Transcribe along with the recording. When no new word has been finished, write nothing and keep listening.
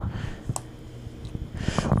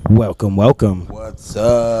Welcome. What's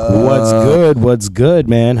up? What's good,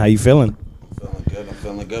 man? How you feeling? I'm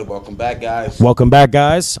feeling good. Welcome back, guys. Welcome back,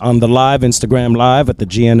 guys, on the live Instagram live at the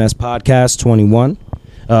GNS Podcast 21.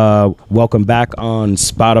 Welcome back on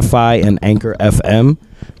Spotify and Anchor FM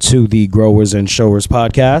to the Growers and Showers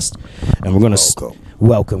podcast. And we're gonna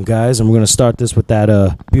welcome, guys, and we're gonna start this with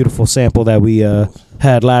that beautiful sample that we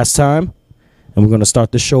had last time, and we're gonna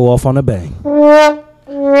start the show off on a bang.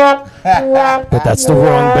 But that's the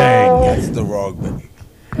wrong bang. That's the wrong bang.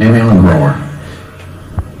 Maybe I'm a grower,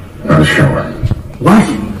 not a shower. What?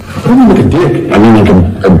 I don't mean like a dick. I mean like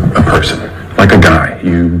a person, like a guy.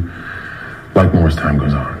 You like more as time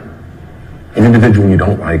goes on. An individual you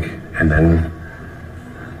don't like, and then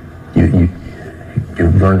you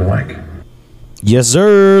learn to like. Yes,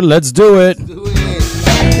 sir. Let's do it.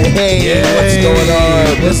 Hey, what's going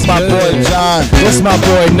on? This is my boy John. This is my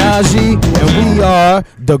boy Najee, and we are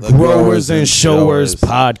the Growers and Showers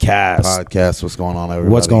podcast. What's going on,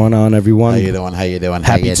 everybody? What's going on, everyone? How you doing?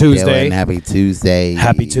 Happy Tuesday. Happy Tuesday.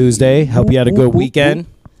 Happy Tuesday. Hope you had a good weekend.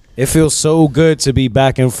 It feels so good to be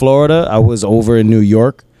back in Florida. I was over in New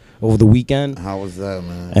York over the weekend. How was that,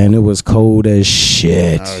 man? And it was cold as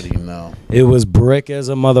shit. I already know. It was brick as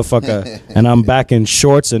a motherfucker. And I'm back in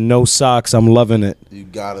shorts and no socks. I'm loving it. You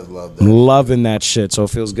gotta love that. I'm loving that shit. So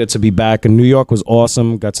it feels good to be back. And New York was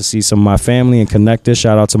awesome. Got to see some of my family and connected.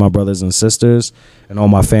 Shout out to my brothers and sisters and all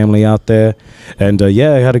my family out there. And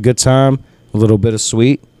yeah, I had a good time. A little bit of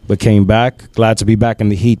sweet, but came back. Glad to be back in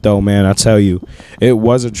the heat, though, man. I tell you, it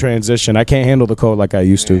was a transition. I can't handle the cold like I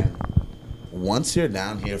used to. Once you're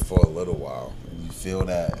down here for a little while, and you feel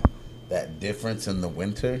that difference in the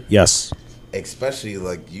winter. Yes. Especially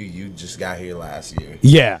like you just got here last year.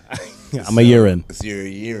 Yeah. I'm a year in. So you're a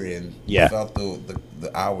year in. Yeah. You felt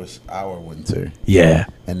our winter. Yeah.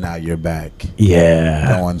 And now you're back.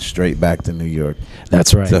 Yeah. Going straight back to New York.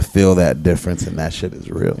 That's right. To feel that difference, and that shit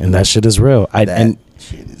is real. And that shit is real.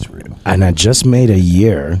 Shit is real. And I just made a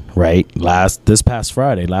year, right? Last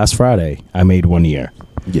Friday, I made 1 year.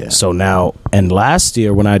 Yeah. So now, and last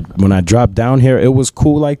year when I dropped down here, it was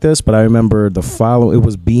cool like this, but I remember it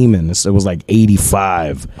was beaming. It was like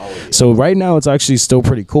 85. Oh, yeah. So right now it's actually still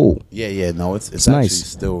pretty cool. Yeah. No, it's actually nice.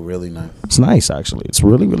 Still really nice. It's nice, actually. It's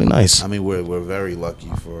really, really nice. I mean, we're very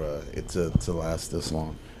lucky for it to last this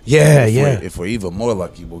long. Yeah, if we're even more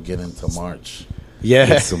lucky, we'll get into March. Yeah.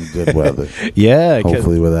 Get some good weather. Yeah.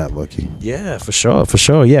 Hopefully we're that lucky. Yeah, for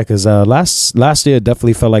sure. Yeah, because last year it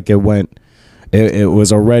definitely felt like it went. It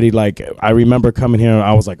was already like, I remember coming here and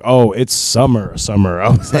I was like, oh, it's summer. I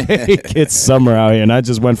was like, it's summer out here. And I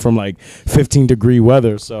just went from like 15-degree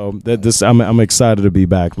weather. So I'm excited to be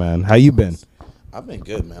back, man. How you been? I've been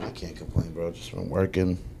good, man. I can't complain, bro. Just been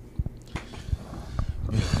working.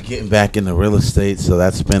 Getting back into real estate. So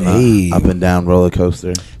that's been an up and down roller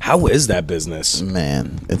coaster. How is that business?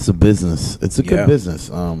 Man, it's a business. It's a good business.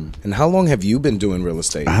 And how long have you been doing real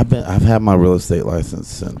estate? I've had my real estate license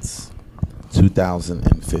since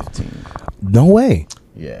 2015. No way.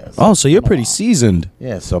 Yeah. So you're pretty seasoned.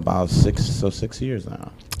 Yeah, so about 6 years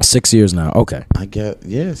now. 6 years now. Okay. I get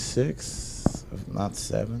 6, if not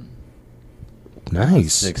 7.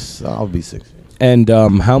 Nice. 6. I'll be 6 years. And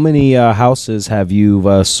how many houses have you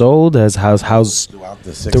sold? Throughout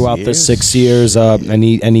the 6 years?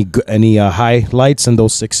 Any highlights in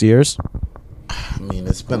those 6 years? I mean,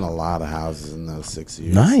 it's been a lot of houses in those 6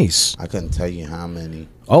 years. Nice. I couldn't tell you how many.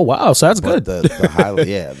 Oh wow, so that's good.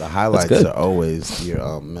 The highlights are always your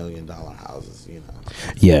 $1 million houses.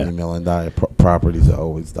 Yeah, $1 million properties are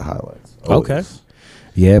always the highlights. Always. Okay.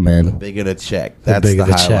 Yeah, man. The bigger the check, that's the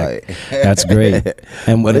highlight. That's great.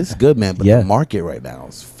 But it's good, man. But the market right now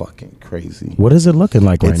is fucking crazy. What is it looking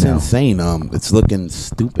like right now? It's insane. It's looking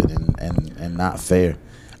stupid and not fair.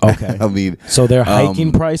 Okay. I mean, so they're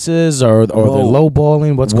hiking prices or they're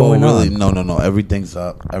lowballing? What's going on? No. Everything's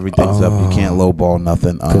up. Everything's up. You can't lowball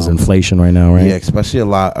nothing. Because inflation right now, right? Yeah, especially a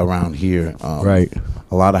lot around here. Right.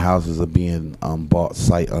 A lot of houses are being bought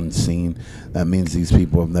sight unseen. That means these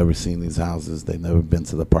people have never seen these houses. They've never been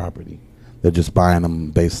to the property. They're just buying them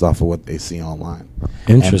based off of what they see online.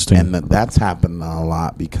 Interesting. And that's happening a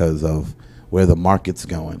lot because of where the market's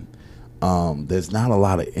going. There's not a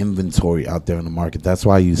lot of inventory out there in the market. That's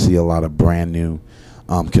why you see a lot of brand new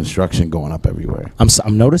construction going up everywhere.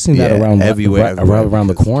 I'm noticing that around everywhere, around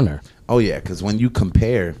the corner. Oh yeah, because when you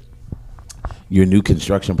compare your new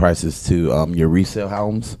construction prices to your resale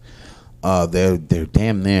homes, they're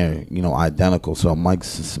damn near identical. So it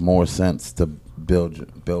makes more sense to build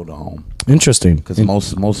a home. Interesting. Because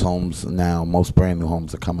most homes now, most brand new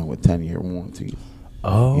homes are coming with 10-year warranties.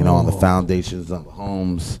 Oh. On the foundations of the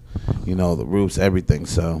homes, the roofs, everything.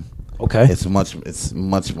 So Okay. It's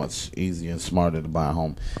much easier and smarter to buy a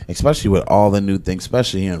home, especially with all the new things.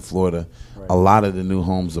 Especially here in Florida, a lot of the new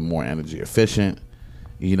homes are more energy efficient.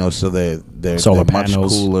 You know, so they're Solar much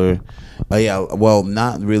panels. cooler. Yeah, well,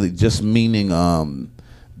 not really. Just meaning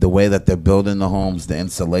the way that they're building the homes, the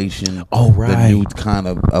insulation, Oh, right. the new kind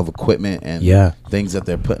of equipment and Yeah. things that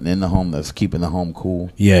they're putting in the home that's keeping the home cool.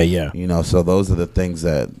 Yeah, yeah. You know, so those are the things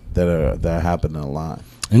that are happening a lot.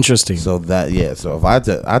 Interesting. So so if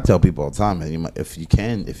I tell people all the time, man, if you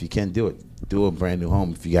can do it, do a brand new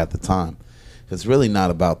home if you got the time. It's really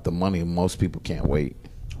not about the money. Most people can't wait.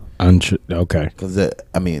 Okay. Because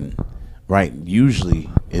I mean, right? Usually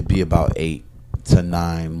it'd be about 8 to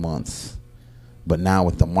 9 months, but now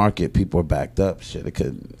with the market, people are backed up. Shit, it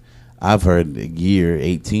could. I've heard a year,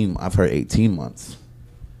 18. I've heard 18 months.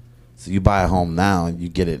 So you buy a home now and you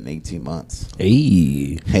get it in 18 months.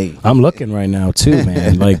 Hey, I'm looking right now too,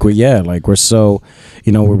 man. Like we're so,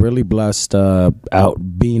 we're really blessed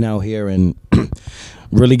being out here and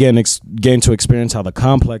really getting to experience how the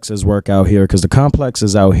complexes work out here, because the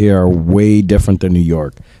complexes out here are way different than New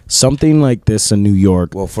York. Something like this in New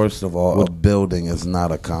York. Well, first of all, a building is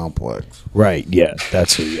not a complex. Right. Yeah.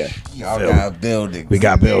 That's it. Yeah. Y'all got buildings. We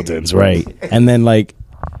got buildings, right? And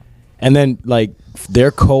then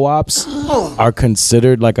their co-ops are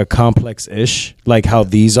considered like a complex-ish, like how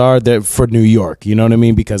these are. They're for New York, you know what I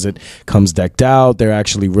mean? Because it comes decked out. They're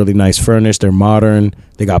actually really nice furnished. They're modern.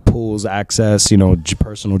 They got pools, access,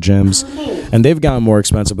 personal gyms, and they've gotten more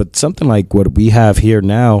expensive. But something like what we have here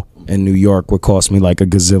now in New York would cost me like $1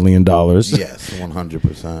 gazillion. Yes,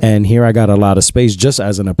 100%. And here I got a lot of space just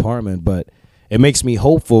as an apartment, but it makes me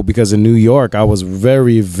hopeful because in New York, I was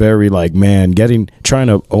very, very trying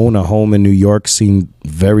to own a home in New York seemed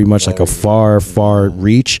very much like a far, far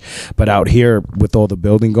reach. But out here with all the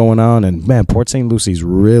building going on, and man, Port St. Lucie's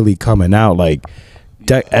really coming out. Like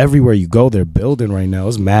everywhere you go, they're building right now.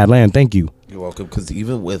 It's mad land. Thank you. You're welcome. Because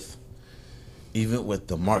even with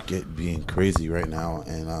the market being crazy right now,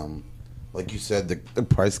 and like you said, the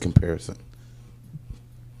price comparison,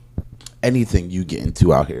 anything you get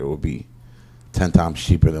into out here will be 10 times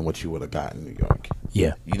cheaper than what you would have got in New York.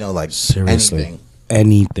 Yeah. Like Seriously.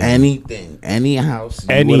 anything, any house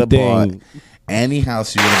you would have bought, any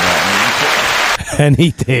house you would have bought,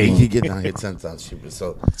 anything. you get down here 10 times cheaper.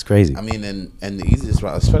 So it's crazy. I mean, and the easiest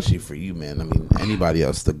route, especially for you, man. I mean, anybody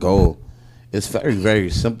else, the goal is very, very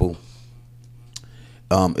simple.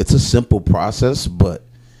 It's a simple process, but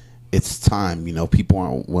it's time. People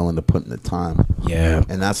aren't willing to put in the time. Yeah.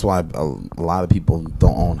 And that's why a lot of people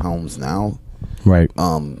don't own homes now. Right.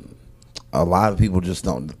 A lot of people just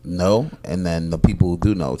don't know, and then the people who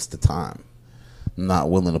do know, it's the time. Not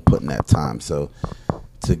willing to put in that time. So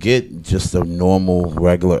to get just a normal,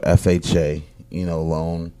 regular FHA,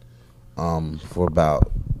 loan, for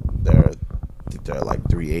about I think they're like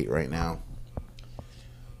 3.8 right now.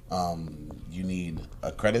 You need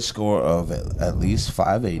a credit score of at least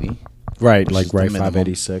 580. Right, which like is the right, minimum.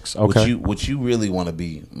 586. Okay. Which you really want to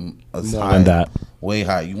be as More high, than that. way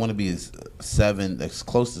high. You want to be as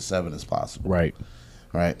close to 7 as possible. Right.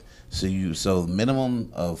 Right. So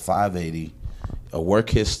minimum of 580, a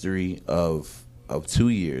work history of 2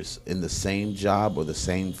 years in the same job or the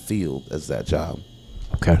same field as that job.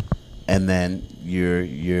 Okay. And then you're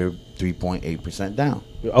 3.8% down.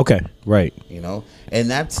 Okay. Right.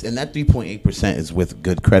 And that 3.8% is with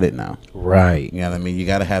good credit now. Right. You know what I mean? You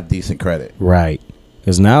got to have decent credit. Right.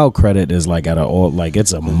 Because now credit is like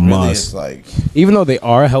it's a Really, must. it's like Even though they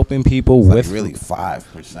are helping people with like really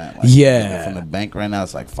 5%. Yeah. From the bank right now,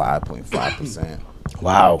 it's like 5.5%.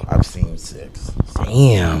 Wow. I've seen 6.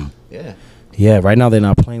 Damn. Yeah. Yeah. Right now they're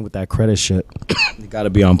not playing with that credit shit. You got to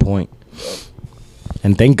be on point.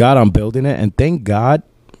 And thank God I'm building it, and thank God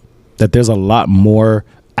that there's a lot more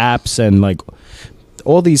apps and like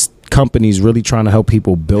all these companies really trying to help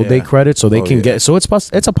people build their credit so they can get. So it's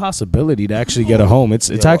a possibility to actually get a home.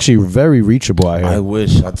 It's actually very reachable out here. I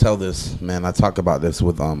wish. I tell this, man. I talk about this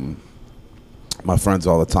with my friends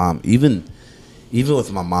all the time. Even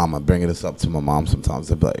with my mom, I bring this up to my mom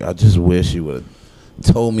sometimes. I'd be like, I just wish you would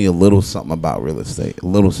have told me a little something about real estate, a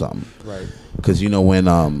little something. Right. Because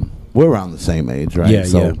when we're around the same age, right? Yeah.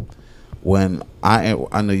 So when I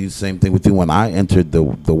know you same thing with you. When I entered the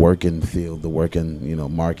working field, the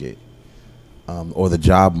working market, or the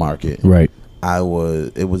job market, right?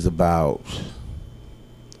 It was about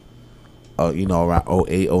around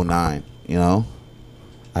 08, 09,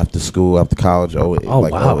 after school, after college, 08,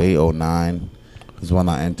 wow. 08, 09 is when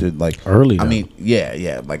I entered, like early. I mean,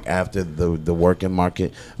 yeah, like after the working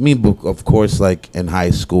market. I mean, of course, like in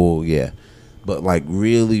high school, yeah, but like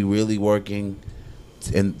really, really working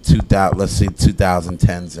in 2000, let's see,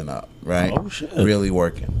 2010s and up, right? Oh, shit. Really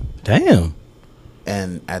working. Damn.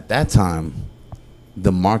 And at that time,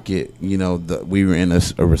 the market, we were in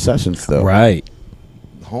a recession still. Right.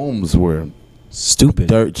 Homes were Stupid.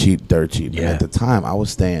 dirt cheap. Yeah. And at the time, I was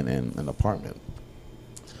staying in an apartment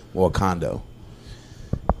or a condo.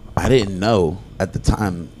 I didn't know at the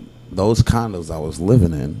time those condos I was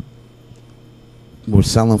living in were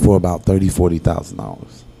selling for about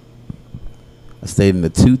 $30,000-$40,000. I stayed in the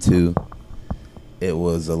 2-2. It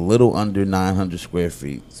was a little under 900 square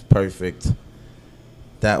feet. It's perfect.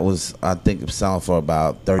 That was, I think, selling for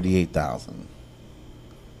about $38,000.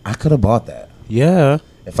 I could have bought that Yeah.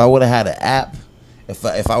 if I would have had an app. If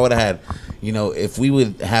I would have had, if we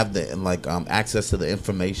would have the access to the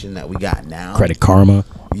information that we got now. Credit Karma.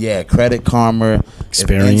 Yeah, Credit Karma,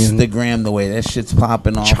 Experience. Instagram, the way that shit's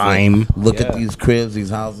popping off. Chime. Look Yeah. at these cribs, these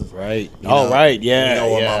houses. Right. You know, Right. Yeah.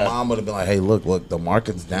 Or yeah. my mom would have been like, "Hey, look, the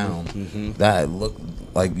market's down. That look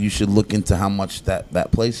like you should look into how much that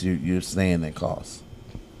place you're staying in costs."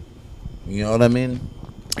 You know what I mean?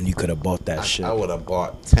 And you could have bought that shit. I would have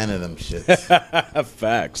bought 10 of them shits.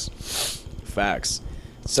 Facts.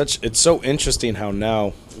 It's so interesting how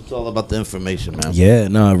now. It's all about the information, man. Yeah,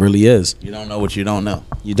 no, it really is. You don't know what you don't know.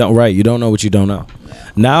 You don't know what you don't know.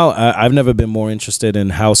 Now, I've never been more interested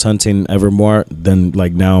in house hunting ever more than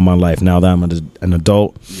like now in my life. Now that I'm an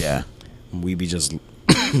adult, Yeah. we be just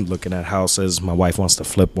looking at houses. My wife wants to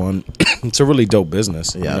flip one. It's a really dope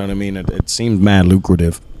business. You Yeah. know what I mean? It seems mad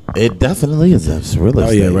lucrative. It definitely is. It's real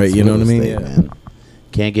estate. yeah, right. It's You know real what I mean? estate, Yeah. man.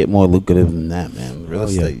 Can't get more lucrative than that, man. Real Oh,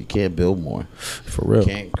 yeah. estate. You can't build more. For real.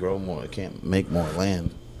 Can't grow more. Can't make more land.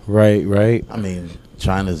 Right. I mean,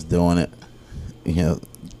 China's doing it.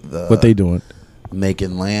 What they doing?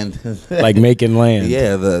 making land. Like making land.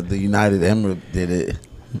 Yeah, the United Emirates did it.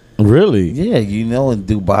 Really? Yeah, in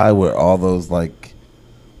Dubai where all those like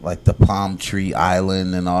the palm tree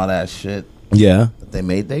island and all that shit Yeah. that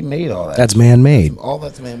they made all that. That's man-made. all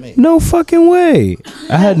that's man-made. No fucking way.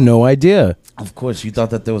 I had no idea. Of course, you thought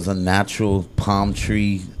that there was a natural palm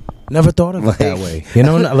tree. Never thought of it that way. You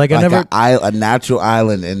know, like I never. a natural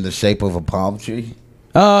island in the shape of a palm tree.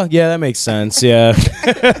 Oh, yeah, that makes sense. Yeah.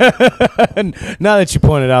 Now that you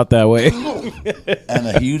point it out that way. And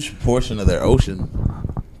a huge portion of their ocean,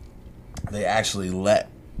 they actually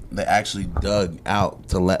dug out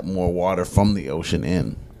to let more water from the ocean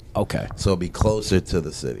in, Okay. so it'll be closer to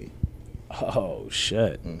the city. Oh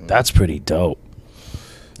shit. That's pretty dope.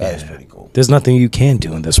 That is pretty cool. There's nothing you can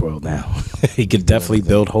do in this world now. You could definitely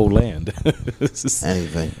build whole land.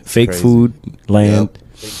 Anything. Fake Crazy. food, land, Yep.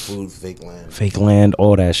 Fake food, fake land. fake land,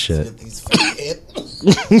 all that shit. Get these fake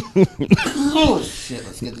oh shit!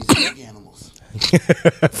 Let's get these fake animals.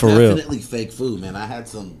 For real. Definitely fake food, man. I had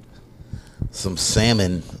some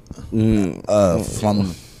salmon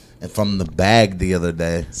from the bag the other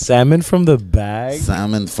day. Salmon from the bag?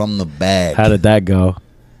 Salmon from the bag. How did that go?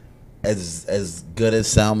 As good as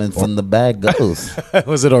salmon from the bag goes.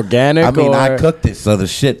 Was it organic? I mean, I or- cooked it, so the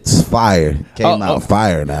shit's fire. Came out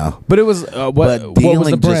fire now. But it was what But was the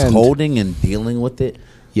dealing, brand? just holding and dealing with it,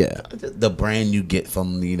 Yeah. the brand you get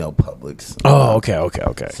from Publix. Oh,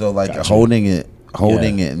 okay. So like Gotcha. holding it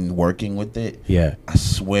and working with it. Yeah. I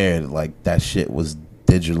swear, like that shit was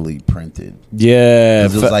digitally printed. Yeah.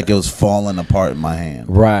 It was like it was falling apart in my hand.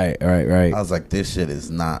 Right. I was like, this shit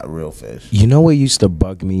is not real fish. You know what used to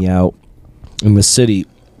bug me out in the city?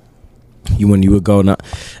 When you would go now,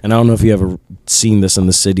 and I don't know if you ever seen this in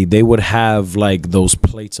the city, they would have like those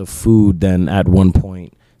plates of food then at one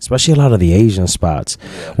point, especially a lot of the Asian spots,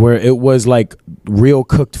 where it was like real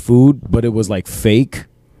cooked food, but it was like fake.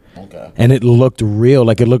 Okay. And it looked real,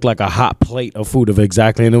 like it looked like a hot plate of food of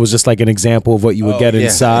exactly, and it was just like an example of what you would get yeah.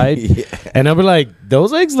 inside. Yeah. And I'd be like,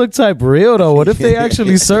 those eggs look type real though. What if they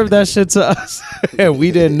actually served that shit to us and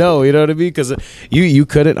we didn't know? You know what I mean? Because you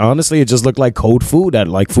couldn't. Honestly, it just looked like cold food,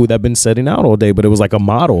 food that been setting out all day, but it was like a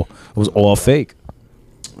model. It was all fake,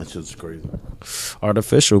 That shit's crazy.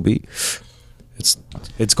 artificial.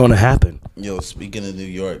 It's gonna happen. Yo, speaking of New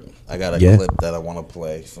York, I got a Yeah. clip that I want to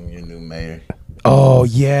play from your new mayor. Oh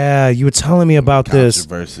yeah, you were telling me about this.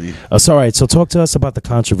 Controversy. It's all right. So talk to us about the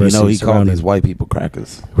controversy. He called surrounding- these white people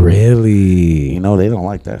crackers. Really? They don't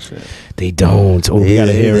like that shit. They don't. Oh, we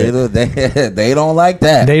gotta hear it. They don't like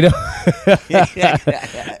that. They don't.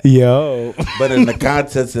 Yo. But in the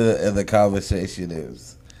context of the conversation,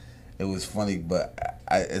 it was funny. But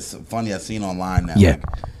it's funny. I seen online that Yeah.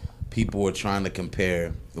 people were trying to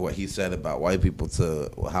compare what he said about white people to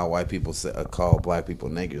how white people call black people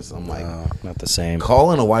niggers. I'm like, Not the same.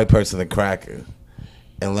 calling a white person a cracker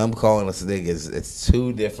and them calling us niggas, it's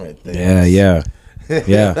two different things. Yeah.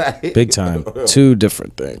 Yeah, big time. Two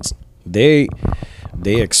different things. They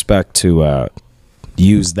expect to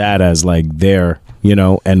use that as like their, you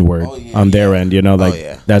know, N-word on their end, you know,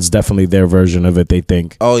 like that's definitely their version of it, they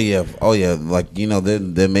think. Oh yeah, like, you know,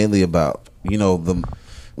 they're mainly about, you know,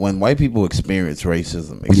 when white people experience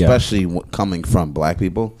racism, especially coming from black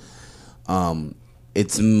people,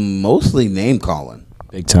 it's mostly name calling.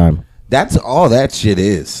 Big time. That's all that shit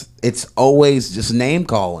is. It's always just name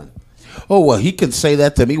calling. Oh, well, he can say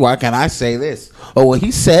that to me. Why can't I say this? Oh, well,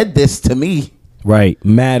 he said this to me. Right.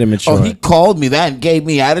 Mad immature. Oh, he called me that and gave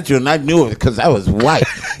me attitude, and I knew it because I was white.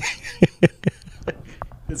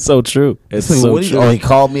 It's so true. It's so true. Oh, he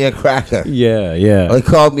called me a cracker. Yeah, yeah. Oh, he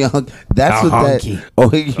called me a That's a what honky. that.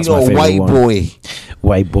 Oh, you That's know, my white favorite boy.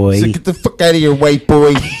 White boy. So get the fuck out of here, white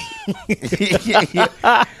boy.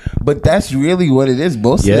 But that's really what it is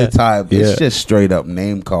most of the time. It's just straight up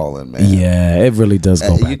name calling, man. Yeah, it really does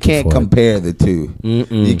go back you can't and forth. compare the two.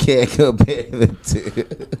 You can't compare the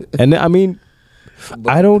two. And I mean,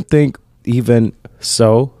 I don't think even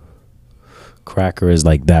so cracker is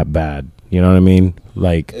like that bad. You know what I mean?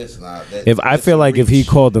 Like, It's not. I feel like if he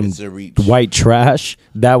called them white trash,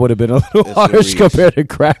 that would have been a little harsh compared to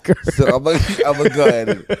cracker. So I'm gonna go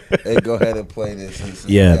ahead and play this.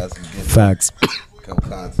 Yeah, facts.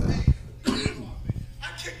 Content. I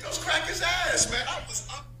kicked those crackers' ass, man. I was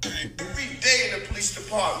every day in the police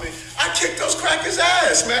department. I kicked those crackers'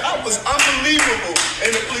 ass, man. I was unbelievable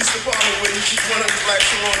in the police department when he's one of the black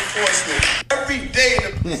law enforcement. Every day in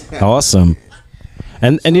the police. Awesome.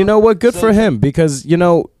 And you know what? Good for him, because, you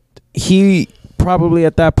know, he probably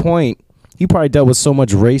at that point, he probably dealt with so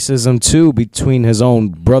much racism too between his own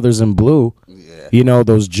brothers in blue. You know,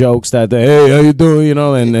 those jokes that hey, how you doing? You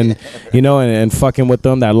know, and you know, and fucking with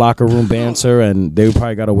them, that locker room banter, and they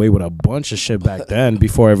probably got away with a bunch of shit back then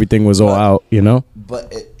before everything was all out. You know,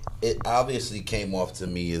 but it obviously came off to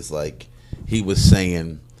me as like he was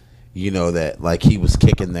saying, you know, that like he was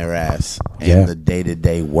kicking their ass in the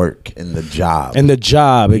day-to-day work and the job. And the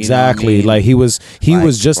job, exactly. You know what I mean? Like he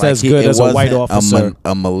was just as good as a white officer.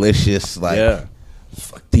 A malicious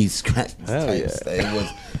fuck these crackers type thing.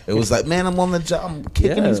 It was like, man, I'm on the job, I'm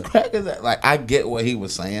kicking these crackers. Like, I get what he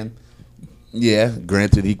was saying. Yeah,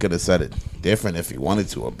 granted, he could have said it different if he wanted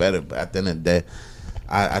to or better. But at the end of the day,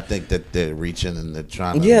 I think that they're reaching and they're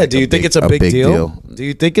trying to. Yeah, do you think it's a big deal? Do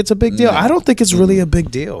you think it's a big deal? No. I don't think it's really a big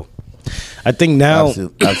deal. I think now,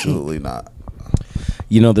 absolutely not.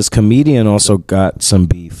 You know, this comedian also got some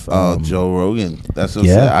beef. Joe Rogan. That's what I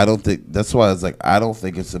said. I don't think. That's why I was like, I don't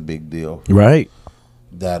think it's a big deal. Right.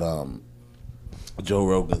 That Joe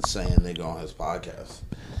Rogan's saying nigga on his podcast.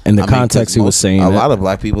 In the context he was saying a lot of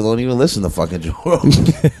black people don't even listen to fucking Joe Rogan.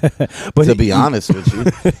 But to be honest with you.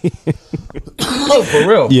 For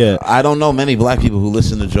real. Yeah. I don't know many black people who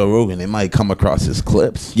listen to Joe Rogan. They might come across his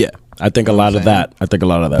clips. Yeah. I think a lot of that. I think a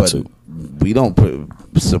lot of that but too. We don't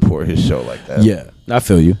support his show like that. Yeah. I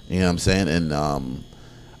feel you. You know what I'm saying? And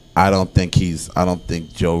I don't think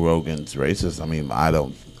Joe Rogan's racist. I mean, I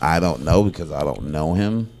don't know because I don't know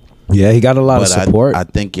him. Yeah, he got a lot of support. I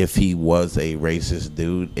think if he was a racist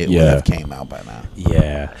dude, it would have came out by now.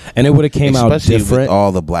 Yeah, and it would have came out different. With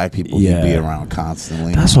all the black people he'd be around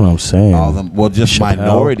constantly. That's what I'm saying. All them, well, just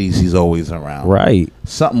minorities he's always around. Right.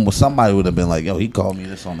 Somebody would have been like, yo, he called me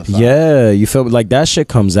this on the side. Yeah, you feel me? Like that shit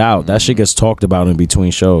comes out. That shit gets talked about in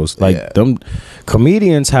between shows. Like them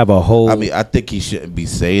comedians have a whole. I mean, I think he shouldn't be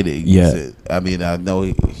saying it. Yeah. I mean, I know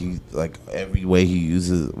he like every way he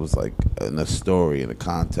uses it was like in a story, in a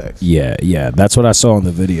context. Yeah. That's what I saw in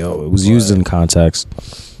the video. It was used in context.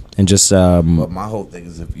 And just but my whole thing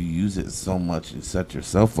is if you use it so much and set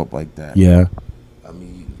yourself up like that. Yeah. I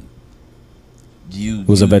mean, it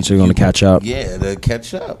was eventually going to catch up. Yeah, to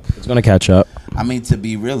catch up. It's going to catch up. I mean, to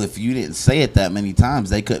be real, if you didn't say it that many times,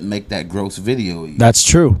 they couldn't make that gross video. That's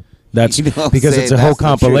true. That's you know because it's a whole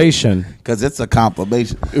compilation. Because it's a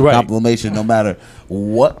compilation. Right. Compilation, no matter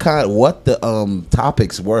what the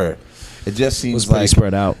topics were. It just seems pretty like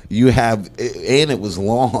spread out. You have, and it was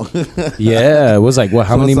long. Yeah, it was like what?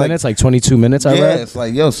 How many minutes? Like 22 minutes. I read. It's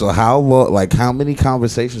like so how long? Like how many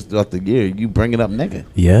conversations throughout the year you bringing up nigga?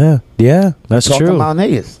 Yeah, that's Talking true. about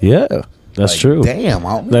niggas. Yeah, that's true. Damn,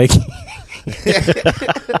 homie. Like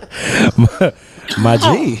my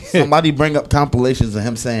G. Somebody bring up compilations of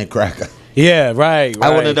him saying cracker. Yeah, right.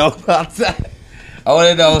 I want to know about that. I want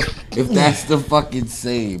to know if that's the fucking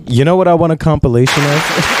same. You know what I want a compilation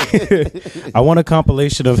of? I want a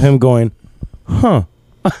compilation of him going, huh.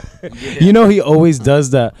 You know he always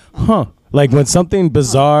does that, huh. Like when something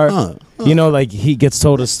bizarre, you know, like he gets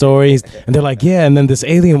told a story and they're like, yeah, and then this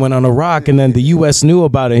alien went on a rock and then the U.S. knew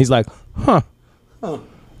about it. He's like, huh.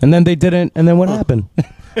 And then they didn't. And then what happened?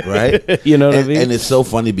 right? You know what I mean? And it's so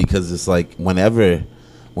funny because it's like whenever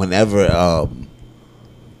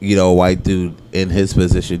you know, a white dude in his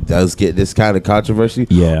position does get this kind of controversy,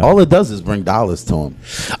 Yeah. all it does is bring dollars to him.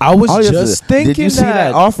 I was All you have to just do- thinking Did you see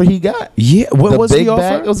that offer he got? Yeah. What was big the offer?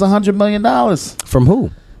 bag? It was $100 million. From who?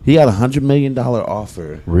 He had $100 million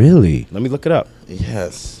offer. Really? Let me look it up.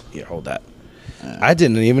 Yes. Here, hold that. I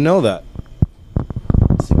didn't even know that.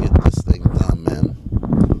 To get this thing done,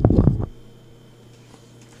 man.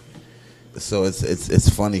 So it's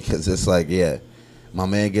funny because it's like, yeah, my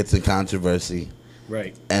man gets in controversy,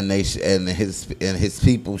 Right. and his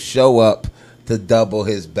people show up to double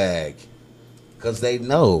his bag because they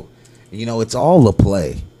know, you know, it's all a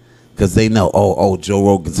play. Because they know, oh, Joe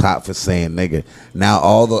Rogan's hot for saying nigga. Now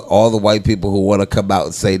all the white people who want to come out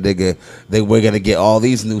and say nigga, we're gonna get all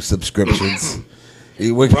these new subscriptions.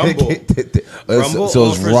 We're gonna Rumble. Rumble so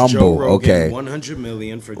it's offers Rumble, Joe Rogan okay. $100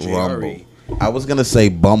 million for JRE. Rumble. I was gonna say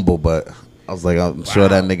Bumble, but I was like, I'm sure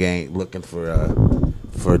that nigga ain't looking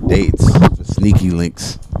for dates, for sneaky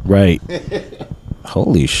links. Right.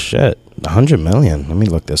 Holy shit. $100 million. Let me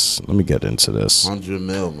look this. Let me get into this. 100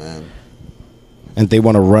 mil, man. And they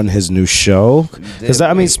want to run his new show because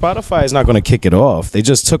I mean Spotify is not going to kick it off. They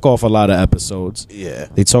just took off a lot of episodes. Yeah.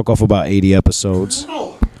 They took off about 80 episodes.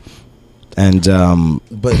 And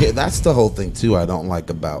But that's the whole thing too. I don't like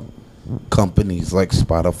about companies like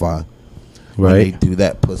Spotify. When Right. they do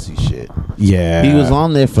that pussy shit. yeah, He was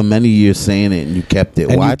on there for many years saying it, and you kept it.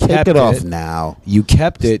 And Why you take kept it off it. now? You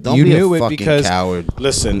kept it. Don't You be a knew it fucking because coward.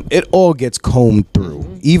 listen, it all gets combed through.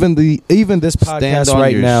 Even this podcast on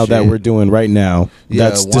right your now that shit. we're doing right now, Yeah,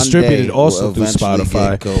 that's one distributed day also will through eventually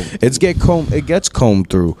Spotify. get It gets combed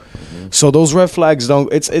through. So those red flags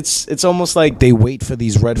don't. It's almost like they wait for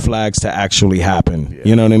these red flags to actually happen. Yeah.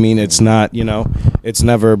 You know what I mean? It's not. You know, it's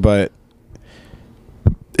never. But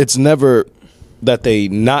it's never that they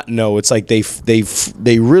not know. It's like they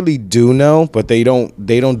really do know, but they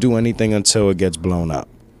don't do anything until it gets blown up.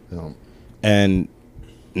 No. And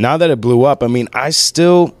now that it blew up, I mean, I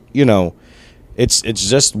still, you know, it's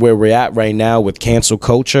just where we're at right now with cancel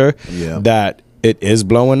culture. Yeah. That it is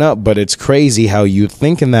blowing up, but it's crazy how you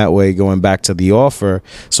thinking that way. Going back to the offer,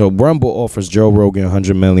 so Rumble offers Joe Rogan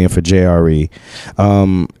 $100 million for JRE,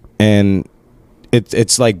 and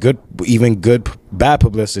it's like bad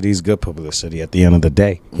publicity is good publicity at the end of the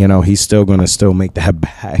day. You know, he's still gonna make that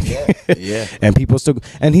back. Yeah. And people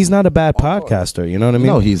and he's not a bad podcaster. You know what I mean?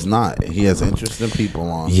 No, he's not. He has interesting people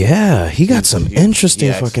on. Yeah, he got some interesting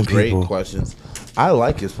He asks fucking great people. questions. I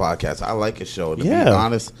like his podcast. I like his show. To Yeah. be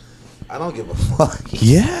honest, I don't give a fuck.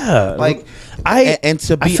 Yeah, Like, I and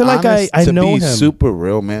to be I feel like honest, I to know be him. super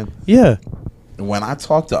real, man. Yeah, When I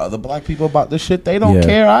talk to other black people about this shit, they don't Yeah.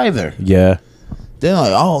 care either. yeah, They're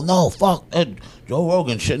like, "Oh no, fuck, Joe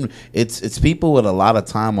Rogan shouldn't." It's people with a lot of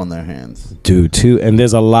time on their hands, dude. Too, and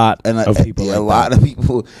there's a lot and of people. a lot of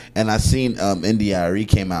people. And I seen India Arie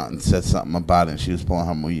came out and said something about it. And she was pulling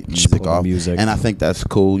her music pulling off, music. and I think that's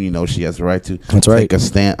cool. You know, she has the right to That's right. take a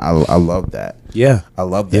stand. I love that. Yeah, I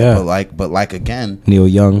love that. Yeah. But like again, Neil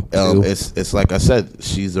Young. too. it's like I said,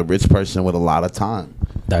 she's a rich person with a lot of time.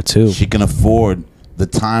 That too. She can afford the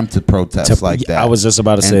time to protest like that. I was just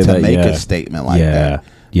about to and say that. make Yeah. a statement like Yeah. that.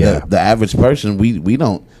 Yeah. The average person, we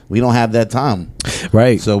don't have that time,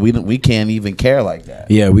 Right. so we can't even care like that.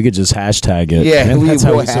 Yeah, we could just hashtag it. Yeah, And we that's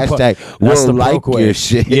how will suppo- hashtag. that's the We'll like broke way. your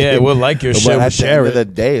shit. Yeah, we'll like your But shit. We'll at the share end of the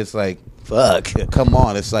it. day, it's like, fuck. Come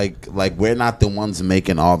on, it's like we're not the ones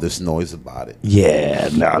making all this noise about it. Yeah,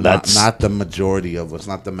 no, that's not the majority of us,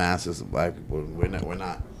 not the masses of black people.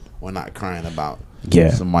 We're not crying about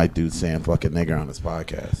some white dude saying fucking nigger on this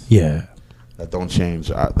podcast. Yeah, That don't change.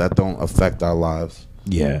 That don't affect our lives.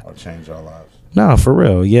 yeah. Or change our lives. No, for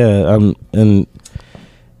real. Yeah. And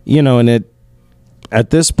you know, and at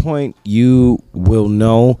this point you will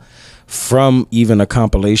know from even a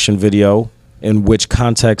compilation video in which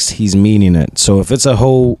context he's meaning it. So if it's a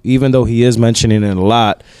whole, even though he is mentioning it a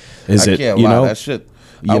lot, is I it, can't you lie, know, that shit.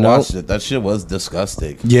 you I know? watched it. That shit was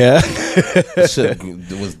disgusting. yeah. That shit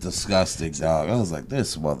was disgusting, dog. I was like,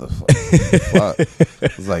 this motherfucker. Fuck.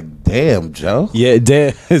 I was like, damn, Joe. Yeah,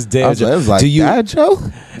 it's damn. I was like, Do you that, Joe?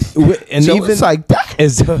 and Joe, even it's like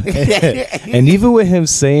that. and even with him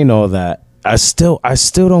saying all that, I still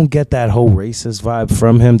don't get that whole racist vibe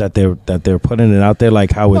from him that they're putting it out there,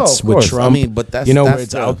 like how No, it's of with course. Trump. I mean, but that's- you know, that's where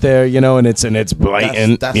it's the- out there, you know, and it's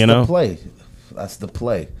blatant. That's you know, the play. That's the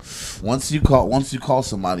play. Once you call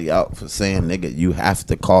somebody out for saying nigga, you have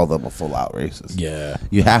to call them a full out racist. Yeah.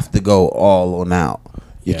 You have to go all on out.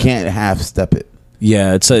 You Yeah. can't half step it.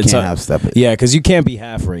 Yeah, it's can't half-step it. Yeah, because you can't be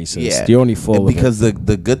half racist. Yeah, You're only full because of it.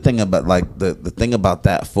 the good thing about the thing about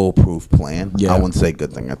that foolproof plan, Yeah. I wouldn't say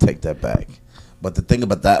good thing. I take that back. But the thing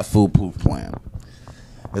about that foolproof plan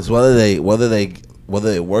is whether it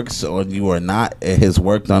works on you or not, it has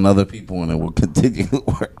worked on other people and it will continue to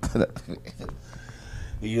work on other people.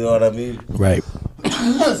 You know what I mean? Right.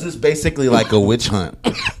 This is basically like a witch hunt.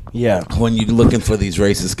 Yeah. When you're looking for these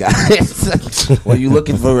racist guys, when you're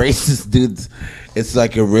looking for racist dudes, it's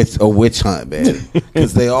like a witch hunt, man.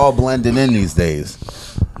 Because they all blending in these days.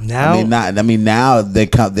 Now, now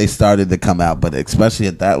they started to come out, but especially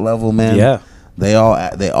at that level, man. Yeah. They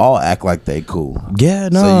all act like they cool. Yeah,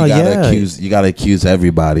 no, So yeah. you gotta accuse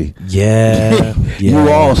everybody. Yeah. You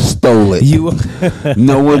all stole it. You.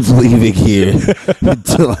 No one's leaving here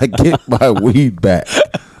until I get my weed back.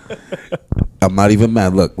 I'm not even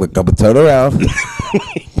mad. Look, I'm gonna turn around.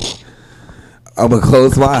 I'm gonna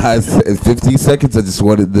close my eyes. In 15 seconds, I just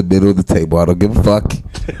want it in the middle of the table. I don't give a fuck.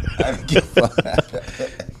 I don't give a fuck.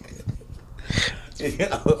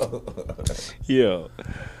 Yeah.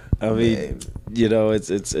 I mean, you know,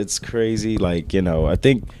 it's crazy. Like, you know, I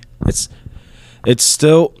think it's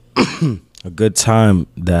still a good time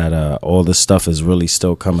that all this stuff is really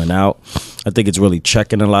still coming out. I think it's really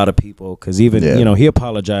checking a lot of people because even you know, he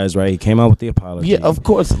apologized, right? He came out with the apology. Yeah, of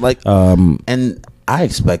course. Like, and I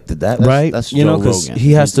expected that, right? That's you know, because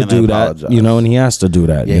he has to do that. You know, and he has to do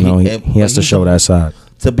that. Yeah, you know, he has to show that side.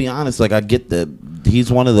 To be honest, like, I get that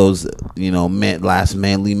he's one of those, you know, last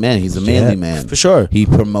manly men. He's a manly man for sure. He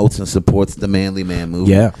promotes and supports the manly man movement.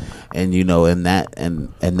 Yeah, and you know, and that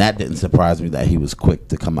didn't surprise me that he was quick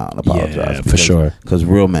to come out and apologize. Yeah, for sure. Because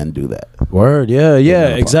real men do that. Word, yeah,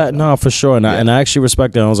 exactly. No, for sure. And I actually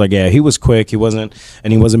respect that. I was like, yeah, he was quick. He wasn't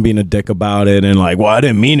being a dick about it and like, well, I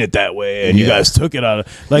didn't mean it that way, and you guys took it out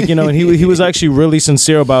of like, you know. And he was actually really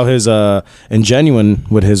sincere about his and genuine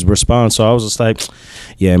with his response. So I was just like,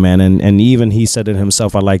 yeah, man. And even he said it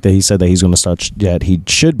himself. I like that he said that he's going to start that he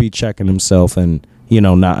should be checking himself and, you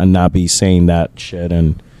know, not be saying that shit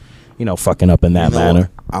and, you know, fucking up in that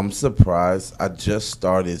manner. I'm surprised. I just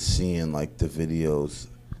started seeing like the videos.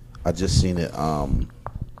 I just seen it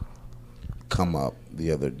come up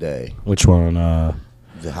the other day. Which one?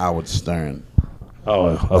 The Howard Stern.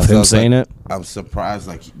 Oh, of him saying it? I'm surprised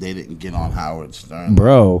like they didn't get on Howard Stern,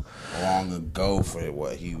 bro, long ago for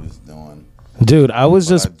what he was doing. Dude, I was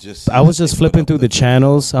just flipping through the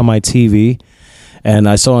channels on my TV, and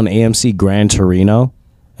I saw an AMC Gran Torino,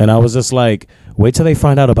 and I was just like, wait till they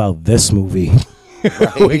find out about this movie.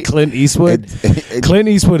 Right? With Clint Eastwood. Clint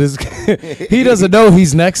Eastwood is he doesn't know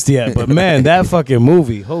he's next yet, but man, that fucking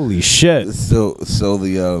movie, holy shit. So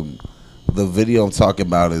the video I'm talking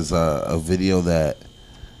about is a video that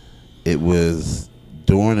it was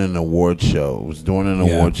during an award show. It was during an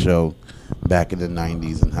award show back in the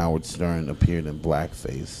 90s, and Howard Stern appeared in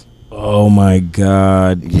blackface. Oh my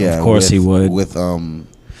God. Yeah, of course he would. With and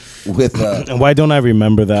why don't I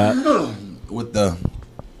remember that? With the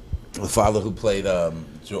father who played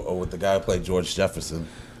with the guy who played George Jefferson.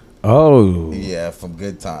 Oh. Yeah, from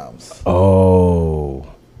Good Times. Oh.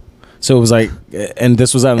 So it was like, and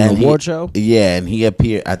this was at an award show? Yeah, and he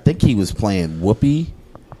appeared, I think he was playing Whoopi,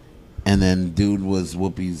 and then dude was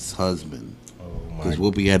Whoopi's husband. Because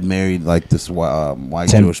Whoopi had married like this white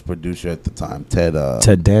Jewish producer at the time, Ted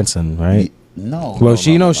Danson, right? Well,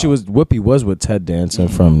 she was Whoopi was with Ted Danson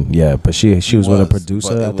from but she was with a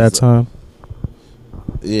producer at that time.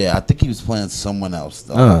 Yeah, I think he was playing someone else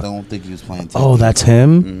though. I don't think he was playing Ted Danson. That's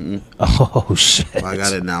him? Mm-hmm. Oh shit. I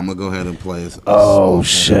got it now. I'm gonna go ahead and play it. Oh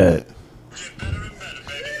shit.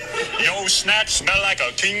 Your snatch smell like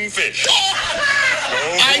a kingfish.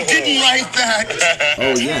 I didn't write that.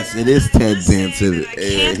 Oh yes, it is Ted Danson.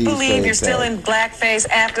 Can't believe you're still in blackface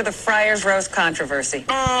after the Friars Roast controversy.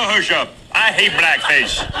 Oh, hush up. I hate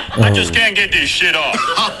blackface. I just can't get this shit off.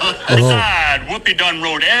 Besides, Whoopi done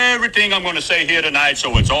wrote everything I'm going to say here tonight,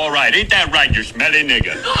 so it's all right. Ain't that right, you smelly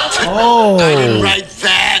nigga? Oh. I didn't write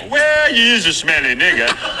that. Well, you is a smelly nigga.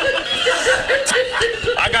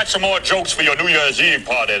 I got some more jokes for your New Year's Eve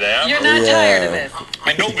party there. You're not tired of it.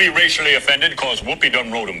 And don't be racially offended, because Whoopi done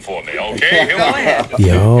wrote them for me, okay? Here Go ahead.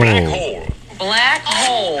 Yo. Black hole. Black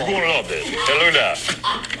hole. You're going to love this. Hey, look at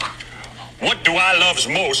that. What do I loves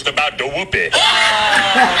most about the Whoopi? Yeah.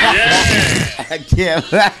 I can't.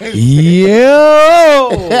 Yo.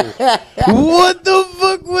 What the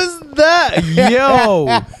fuck was that? Yo.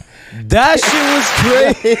 That shit was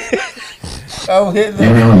crazy. I'm hitting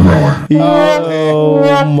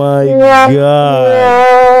Oh my God.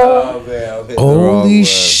 Oh, man, holy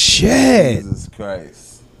shit. Jesus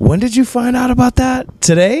Christ. When did you find out about that?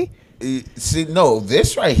 Today? See, no,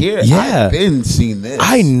 this right here, Yeah. I've been seeing this.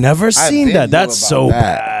 I never seen been that. knew That's about so that.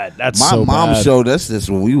 bad. That's my so mom bad. showed us this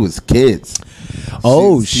when we was kids.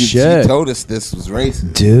 Oh, She shit. told us this was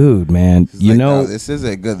racist. Dude, man. She's You like, know, no, this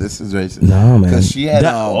isn't good. This is racist. no, man. Because she had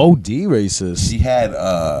that OD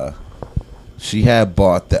racist. she had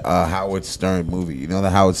bought the Howard Stern movie. You know the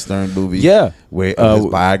Howard Stern movie? Yeah. Where his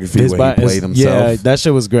biography where he played himself. Yeah, that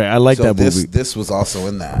shit was great. I like So that movie. This was also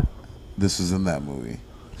in that. This was in that movie.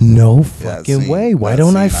 No Yeah, fucking scene- way. Why that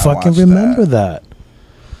don't I scene, I fucking watched remember that?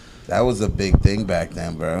 That was a big thing back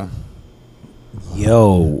then, bro.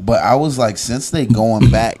 Yo. But I was like, since they going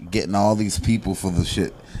back getting all these people for the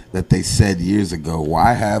shit that they said years ago,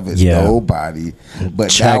 why haven't Yeah. nobody? But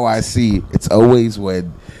Check. now I see it's always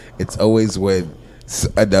when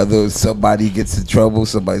somebody gets in trouble.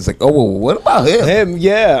 Somebody's like, oh, well, what about him? Him,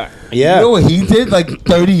 yeah. You know what he did like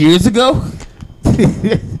 30 years ago?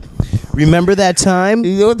 Remember that time?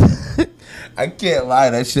 You know what? I can't lie,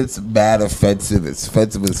 that shit's mad offensive. It's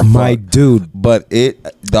offensive as fuck. My dude. But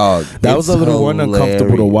dog. That was a little one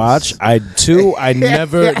uncomfortable to watch. I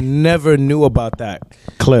never knew about that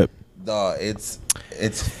clip. Dog, it's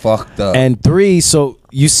fucked up. And 3, so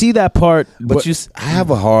you see that part, But I have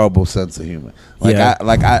a horrible sense of humor. Like Yeah.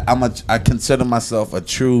 I consider myself a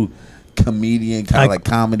true comedian, kind of like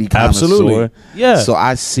comedy Absolutely. connoisseur. Yeah. So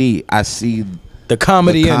I see the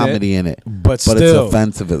comedy, in it, but it's still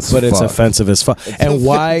offensive as but fuck. it's offensive as fuck. It's And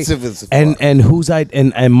why? offensive as And fuck. and who's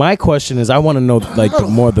and my question is, I want to know like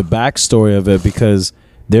more the backstory of it, because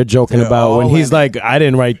they're joking They're about when all he's in like, I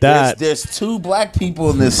didn't write that. There's 2 black people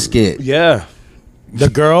in this skit. Yeah, the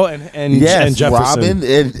girl and Yes, Jefferson. Robin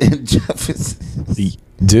and Jefferson.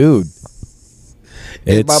 Dude,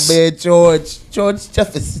 And my man George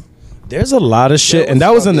Jefferson. There's a lot of shit, That and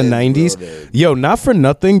that was in the was fucking 90s. real, dude. Yo, not for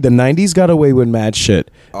nothing, the 90s got away with mad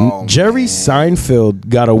shit. Oh, Jerry man. Seinfeld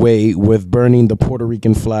got away with burning the Puerto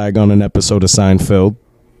Rican flag on an episode of Seinfeld.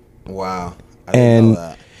 Wow. I didn't And know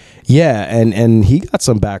that. yeah, and he got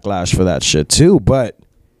some backlash for that shit too, but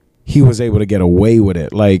he was able to get away with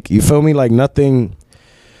it. Like, you feel me? Like nothing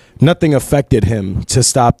affected him to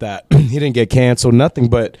stop that. He didn't get canceled, nothing.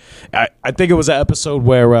 But I think it was an episode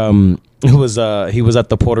where he was at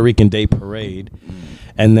the Puerto Rican Day Parade,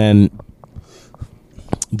 and then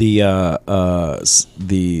the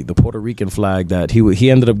Puerto Rican flag that he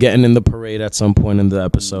ended up getting in the parade at some point in the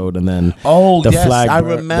episode, and then Yes, flag I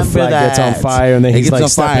remember the flag that. gets on fire, and then It he's gets like on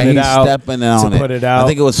fire, stepping it he's out stepping on to put it out. I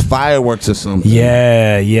think it was fireworks or something.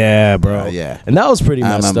 Yeah, bro. Yeah. And that was pretty I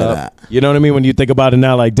messed remember up. that. You know what I mean? When you think about it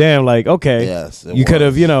now, like, damn, like, okay. Yes, it you could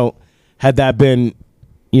have, was. had that been,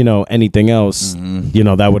 anything else,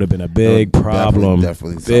 that would have been a big No, problem.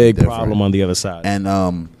 definitely something big different. problem on the other side.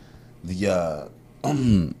 And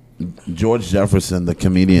George Jefferson, the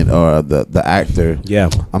comedian or the actor. Yeah.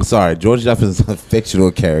 I'm sorry, George Jefferson's a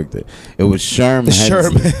fictional character. It was Sherm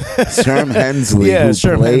Sherm. Hensley. Sherm Hensley, Yeah, who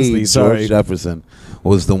Sherm played Hensley, sorry. George Jefferson,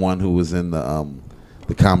 was the one who was in the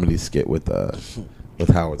comedy skit with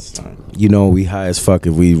Howard Stern. We high as fuck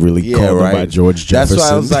if we really called him by George Jefferson. That's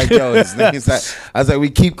why I was like, yo, his name's like, I was like, we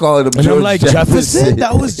keep calling him And George I'm like, Jefferson?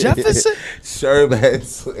 That was Jefferson? Sherm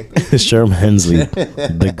Hensley. Sherm Hensley.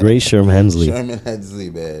 The great Sherm Hensley. Sherman Hensley,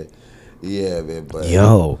 man. Yeah, man. But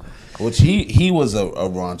Yo. which he was a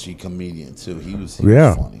raunchy comedian too. He was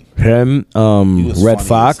funny. Him, He was Red funny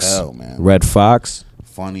Fox. as hell, man. Red Fox.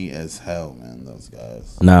 Funny as hell, man. Those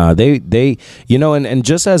guys. Nah, they and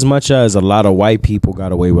just as much as a lot of white people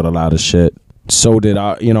got away with a lot of shit, so did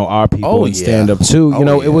our people Oh, in yeah. stand up too.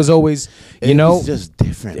 Oh, It yeah. was always It was just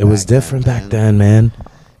different. it was different back then, man.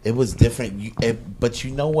 It was different. But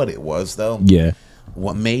you know what it was though? Yeah.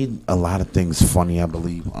 What made a lot of things funny, I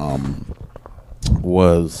believe,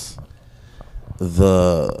 was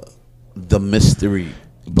the mystery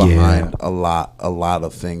behind a lot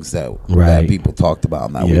of things that people talked about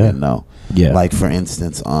and that we didn't know. Yeah. Like for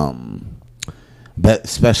instance, but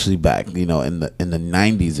especially back, in the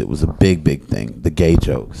 90s, it was a big thing. The gay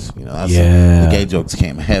jokes, the gay jokes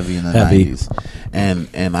came heavy in the 90s,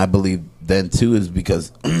 and I believe then too is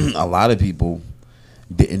because a lot of people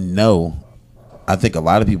didn't know. I think a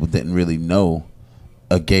lot of people didn't really know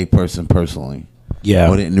a gay person personally. Yeah.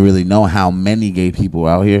 Or didn't really know how many gay people were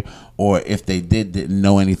out here, or if they didn't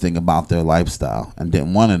know anything about their lifestyle and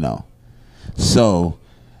didn't want to know. So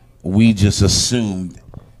we just assumed,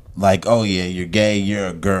 like, oh yeah, you're gay, you're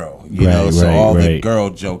a girl, so all the girl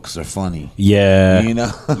jokes are funny. Yeah.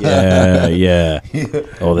 Yeah.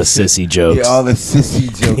 All the sissy jokes. Yeah, all the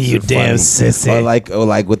sissy jokes. You are damn funny. sissy. Or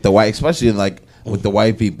like with the white, especially with the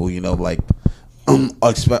white people,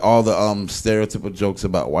 expect all the stereotypical jokes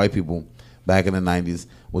about white people back in the 90s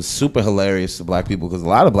was super hilarious to black people because a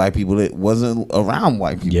lot of black people that wasn't around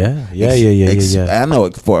white people. Yeah. I know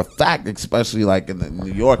it for a fact, especially like in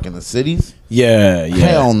New York in the cities. Yeah.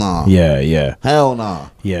 Hell no. Yeah. Hell no.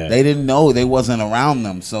 Yeah. They didn't know, they wasn't around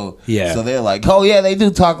them. So Yeah. so they're like, oh yeah, they do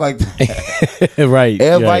talk like that. Right.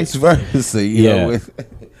 And right. vice versa. You know, with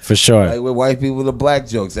for sure. like with white people, the black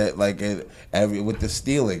jokes that like every with the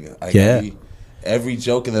stealing. Like every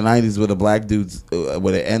joke in the 90s with the black dudes,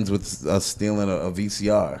 when it ends with us stealing a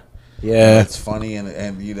VCR. Yeah. It's funny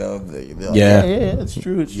and you know, yeah, it's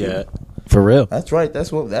true. It's yeah. true. For real. That's right.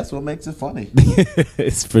 That's what makes it funny.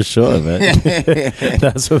 It's for sure, man.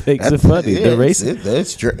 That's what makes it funny. The racist.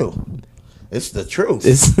 It's true. It's the truth.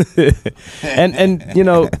 And you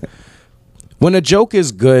know, when a joke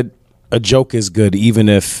is good, even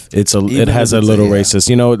if it has a little racist.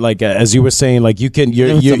 You know, like as you were saying, like you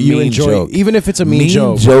enjoy joke. even if it's a mean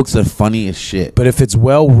joke. Jokes are funny as shit. But if it's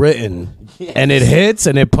well written and it hits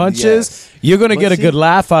and it punches, you're gonna get a good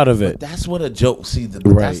laugh out of it. But that's what a joke. See,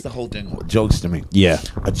 that's the whole thing with jokes to me. Yeah,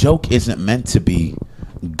 a joke isn't meant to be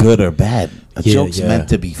good or bad. A joke's meant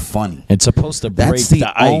to be funny. It's supposed to break That's the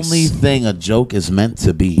ice. only thing a joke is meant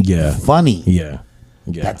to be. Funny. Yeah.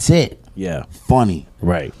 That's it. Yeah, funny.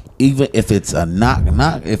 Right. Even if it's a knock,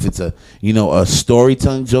 if it's a a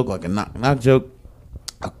storytelling joke like a knock joke,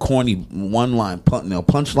 a corny one line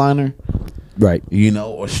punchliner, right?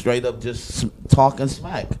 Or straight up just talking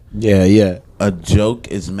smack. Yeah. A joke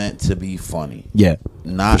is meant to be funny. Yeah,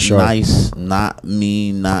 not nice, not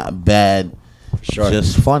mean, not bad. Sure.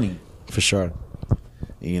 Just funny. For sure.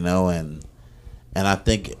 And I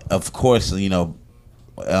think, of course, the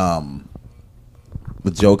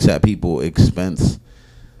jokes at people's expense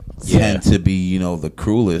tend to be, the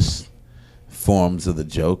cruelest forms of the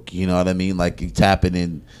joke. You know what I mean? Like you tapping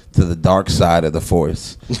into the dark side of the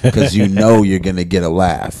force because you're gonna get a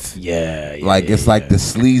laugh. It's like the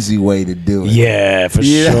sleazy way to do it. Yeah, for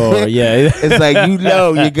sure. Yeah, it's like you're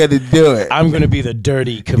gonna do it. I'm gonna be the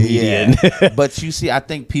dirty comedian. But you see, I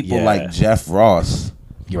think people like Jeff Ross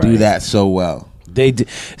do that so well. They do.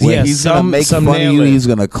 He's gonna make fun of you. He's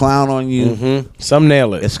gonna clown on you. Mm-hmm. Some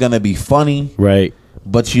nail it. It's gonna be funny, right?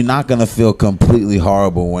 But you're not gonna feel completely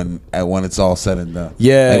horrible when it's all said and done.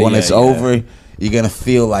 Yeah, when it's over, you're gonna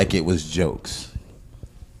feel like it was jokes.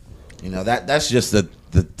 That's just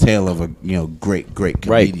the tale of a great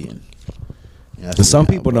comedian. Right. Some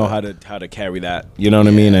people know how to carry that. You know what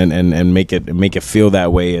I mean, and make it feel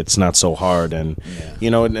that way. It's not so hard, and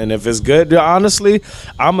and if it's good, honestly,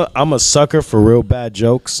 I'm a sucker for real bad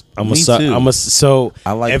jokes. So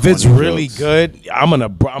I like if it's really jokes. good, I'm gonna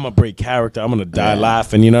break character. I'm gonna die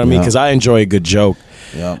laughing. You know what I mean? Because I enjoy a good joke.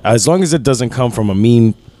 Yeah. As long as it doesn't come from a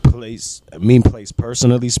mean place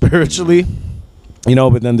personally, spiritually.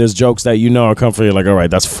 But then there's jokes that are come from you like, all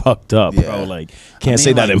right, that's fucked up, bro. Like, can't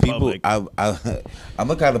say that in public. I'm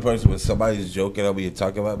the kind of person when somebody's joking at me and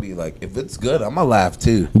talking about me, like, if it's good, I'm gonna laugh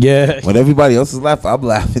too. Yeah. When everybody else is laughing, I'm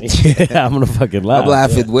laughing. Yeah, I'm gonna fucking laugh. I'm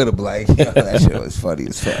laughing with them, like, that shit was funny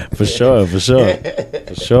as fuck. For sure, for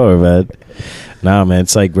sure, man. Nah, man,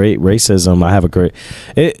 it's like great racism. I have a great.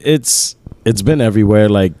 It's been everywhere.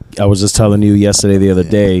 Like I was just telling you the other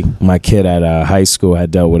day, my kid at high school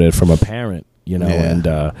had dealt with it from a parent. And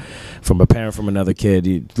from a parent from another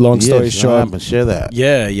kid. Long story short, share that.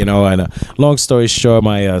 Yeah, and long story short,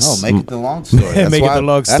 my make it the long story. That's make it the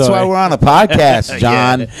long story. That's why we're on a podcast,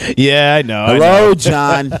 John. Yeah, I know. Hello,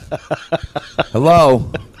 John. Hello.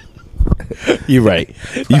 You're right.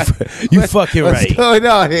 You fucking right. What's going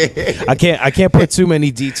on here? I can't put too many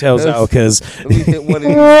details out because there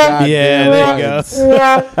you go.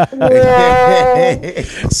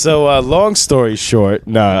 So long story short,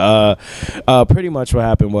 pretty much what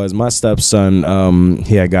happened was my stepson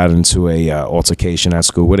he had got into a altercation at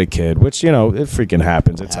school with a kid, which it freaking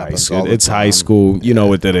happens. It's high school. It's high school. You know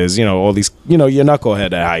what that is. All these you're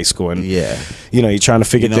knucklehead at high school, and you're trying to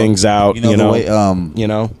figure things out. The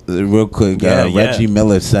way, real quick, Reggie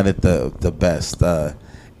Miller said it the best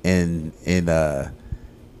in it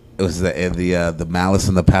was the Malice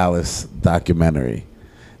in the Palace documentary.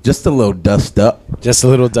 Just a little dust up.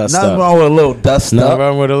 Nothing wrong with a little dust up. Nothing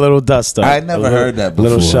wrong with a little dust up. I never heard that before.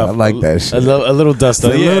 Little shuffle. I like that shit. A little dust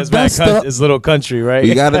up. It's It's little country, right?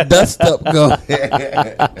 You got a dust up going.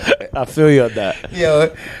 I feel you on that.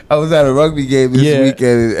 Yo, I was at a rugby game this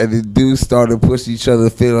weekend, and the dudes started pushing each other in the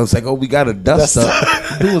field. I was like, "Oh, we got a dust up."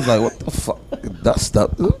 The dude was like, "What the fuck, dust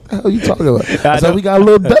up. What the hell are you talking about? I said, we got a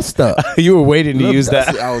little dust up. You were waiting to use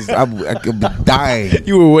that. I could be dying.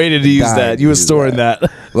 You were waiting to use that. You were storing that.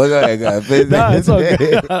 Well, go ahead. Nah, it's all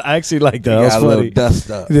good. I actually like that. That was got a funny. little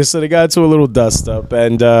dust up. So they got to a little dust up,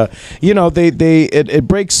 and it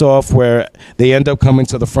breaks off where they end up coming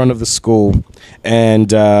to the front of the school,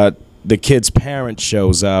 and the kid's parent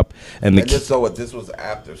shows up, and This was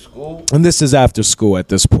after school. And this is after school at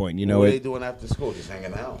this point. What were they doing after school? Just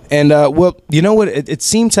hanging out. And well, you know what? It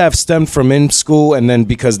seemed to have stemmed from in school, and then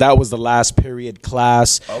because that was the last period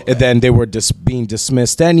class, and then they were just being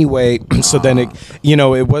dismissed anyway. So then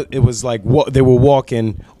it was like they were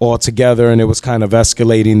walking all together, and it was kind of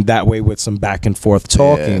escalating that way with some back and forth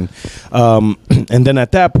talking. Yeah. And then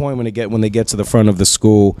at that point, when they get to the front of the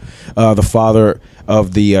school, the father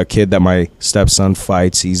of the kid that my stepson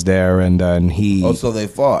fights, he's there, and he. Oh, so they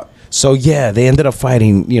fought. So yeah, they ended up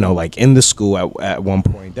fighting, like in the school at one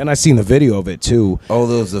point. Then I seen the video of it too. Oh,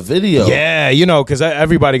 there was a video. Yeah, because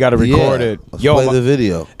everybody got to record it. Let's play the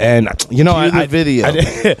video. And the video.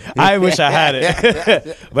 I wish I had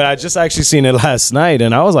it, but I just actually seen it last night,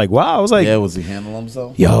 and I was like, wow. I was like, yeah, was he handling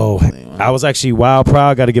himself? Yo, I was actually wild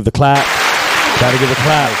proud. Got to give the clap. Got to give the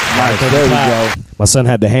clap. There we go. My son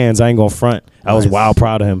had the hands. I ain't gonna front. I was wild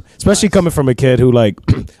proud of him, especially coming from a kid who I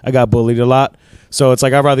got bullied a lot. So it's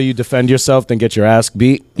like I'd rather you defend yourself than get your ass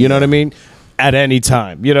beat. You know what I mean? At any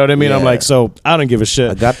time. You know what I mean? Yeah. I'm like, so I don't give a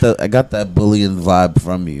shit. I got that bullying vibe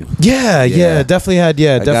from you. Yeah, definitely had.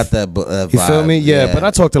 Yeah, I got that vibe. You feel me? Yeah, but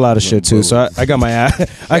I talked a lot of shit too. So I got my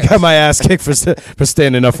ass, I got my ass kicked for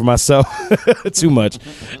standing up for myself too much.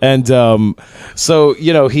 And so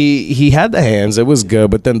he had the hands. It was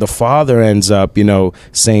good, but then the father ends up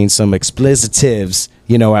saying some explicitives.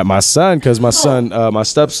 At my son, because my son, my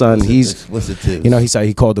stepson, he's,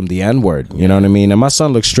 he called him the N-word. You know what I mean? And my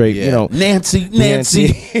son looks straight. Nancy,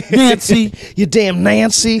 you damn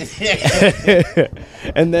Nancy.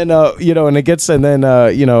 And then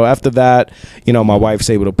after that, my wife's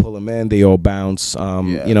able to pull him in. They all bounce.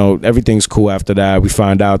 Everything's cool after that. We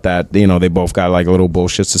find out that they both got like a little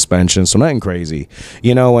bullshit suspension, so nothing crazy.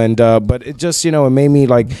 But it just it made me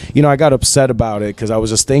I got upset about it because I was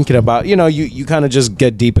just thinking about you kind of just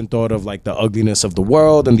get deep in thought of like the ugliness of the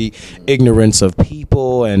world and the ignorance of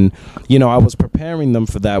people, and I was preparing them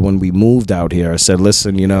for that when we moved out here. I said,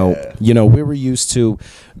 listen, we were used to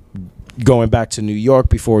going back to New York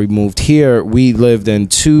before we moved here. We lived in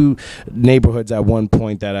two neighborhoods at one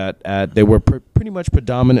point that they were pretty much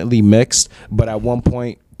predominantly mixed, but at one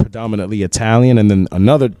point predominantly Italian, and then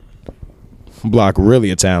another block really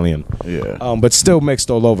Italian. Yeah. But still mixed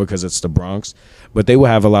all over because it's the Bronx. But they would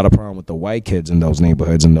have a lot of problem with the white kids in those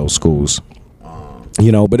neighborhoods and those schools.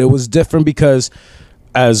 But it was different because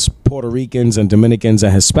as Puerto Ricans and Dominicans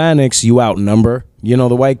and Hispanics, you outnumber, the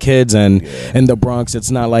white kids, and in the Bronx,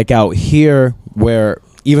 it's not like out here where,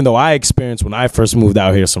 even though I experienced when I first moved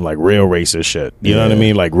out here some like real racist shit, you know what I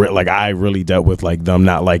mean? Like I really dealt with like them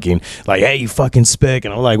not liking, like, hey, you fucking spick,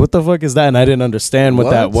 and I'm like, what the fuck is that? And I didn't understand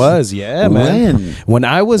what that was. Yeah, man. When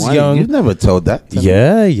I was young, you've never told that to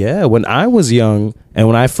me. Yeah. When I was young and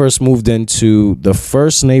when I first moved into the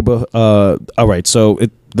first neighborhood, all right, so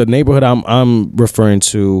the neighborhood I'm referring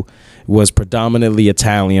to was predominantly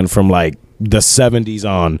Italian from like the 70s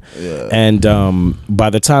on. Yeah. And by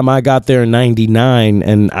the time I got there in 99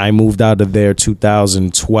 and I moved out of there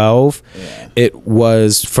 2012, it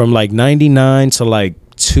was from like 99 to like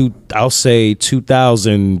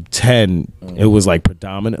 2010, it was like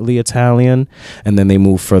predominantly Italian, and then they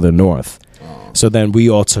moved further north. So then we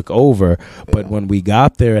all took over, but when we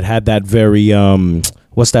got there, it had that very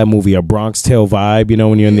what's that movie, A Bronx Tale vibe,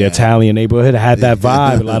 when you're in the Italian neighborhood. It had that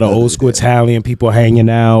vibe. A lot of old school Italian people hanging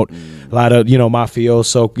out, a lot of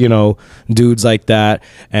mafioso dudes like that.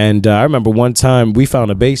 And I remember one time we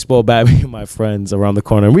found a baseball bat, me and my friends, around the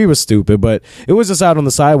corner, and we were stupid, but it was just out on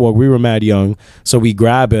the sidewalk. We were mad young, so we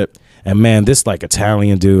grab it, and man, this like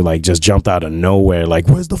Italian dude like just jumped out of nowhere, like,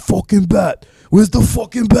 where's the fucking bat? Where's the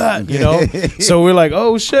fucking bat? So we're like,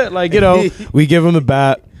 oh shit, like, we give him the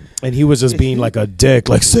bat. And he was just being like a dick,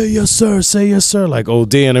 like, say yes, sir, like, oh,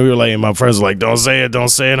 damn. And we were like, and my friends were like, don't say it.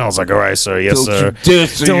 And I was like, all right, sir, yes, sir.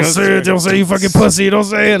 Don't say it, you fucking pussy, don't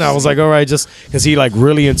say it. And I was like, all right, just because he like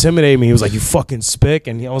really intimidated me. He was like, you fucking spick.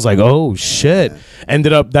 And I was like, oh, shit.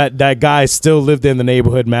 Ended up that guy still lived in the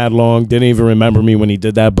neighborhood mad long. Didn't even remember me when he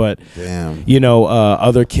did that. But, damn.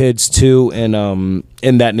 other kids too. And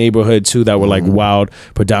in that neighborhood too that were like wild,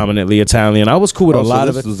 predominantly Italian. I was cool with a lot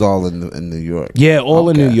of it. This was all in New York. Yeah, all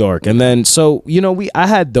in Okay. New York. And then, so, you know, I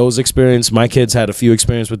had those experiences. My kids had a few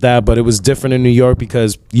experience with that, but it was different in New York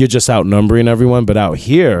because you're just outnumbering everyone. But out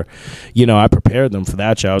here, you know, I prepared them for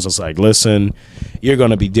that shit. I was just like, listen, you're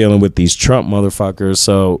going to be dealing with these Trump motherfuckers.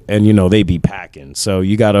 So, and, you know, they be packing. So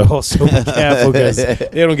you got to also be careful because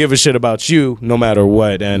they don't give a shit about you no matter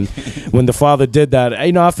what. And when the father did that,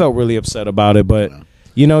 you know, I felt really upset about it. But,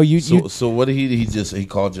 you know, So what did he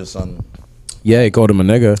called your son? yeah, he called him a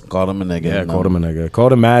nigga. Called him a nigga. Yeah, no. called him a nigga.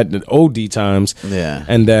 Called him mad OD times. Yeah.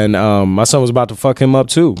 And then my son was about to fuck him up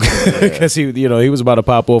too, because he was about to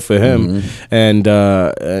pop off for him, and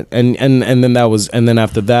then that was, and then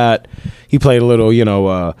after that, he played a little,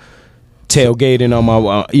 tailgating on my,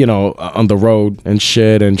 on the road and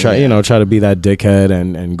shit, and try to be that dickhead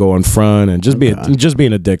and go in front and just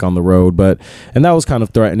being a dick on the road, and that was kind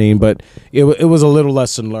of threatening, but it was a little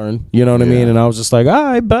lesson learned, you know what I mean, and I was just like,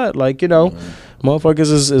 I bet, like,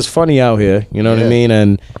 motherfuckers is funny out here, you know what I mean,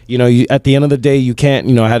 and at the end of the day, you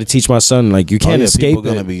can't, I had to teach my son, like, you can't escape people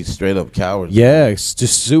gonna be straight up cowards. Yeah, it's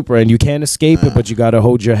just super, and you can't escape it, but you got to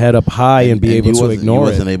hold your head up high and be able to ignore it.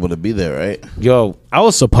 You wasn't able to be there, right? Yo, I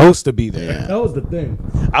was supposed to be there. Yeah. That was the thing.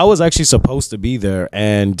 I was actually supposed to be there,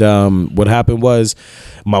 and what happened was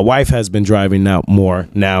my wife has been driving out more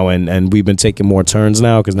now, and we've been taking more turns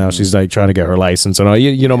now because now she's like trying to get her license, and all.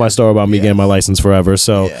 You know my story about me getting my license forever.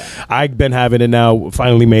 So I've been having it now.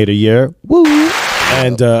 Finally made a year. Woo!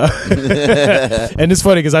 And and it's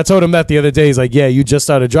funny because I told him that the other day. He's like, "Yeah, you just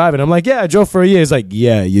started driving." I'm like, "Yeah, I drove for a year." He's like,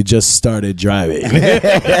 "Yeah, you just started driving.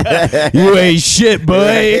 You ain't shit,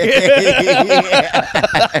 boy.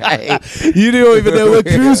 You don't even know what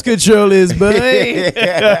cruise control is, boy."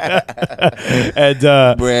 And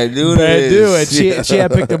Brand new. And she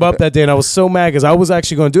had picked him up that day, and I was so mad because I was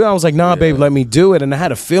actually going to do it. I was like, "Nah, babe, let me do it." And I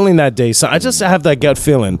had a feeling that day, so I just have that gut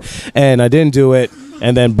feeling, and I didn't do it.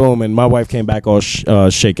 And then boom, and my wife came back all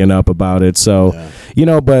shaken up about it. So,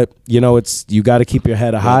 but it's you got to keep your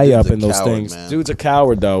head high up in those things. Man. Dude's a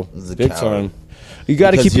coward though, big time. You got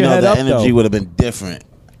to keep your head up. The energy would have been different.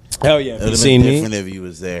 Hell yeah, it would have been different if you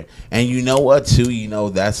was there. And you know what too?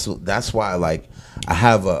 That's why like I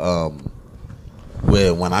have a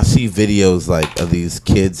where when I see videos like of these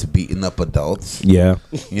kids beating up adults,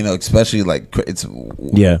 especially like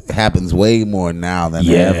it happens way more now than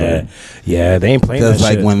ever. Yeah, they ain't playing that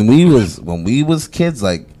shit. Because like when we was kids,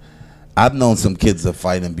 like I've known some kids that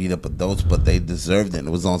fight and beat up adults, but they deserved it. And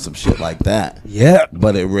it was on some shit like that. Yeah,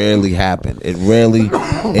 but it rarely happened. It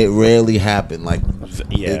rarely happened. Like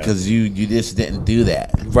because you just didn't do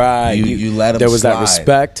that. Right. You let them. There was slide. that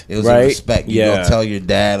respect. It was right? a respect. You go tell your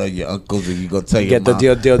dad or your uncles, or you go tell your mom.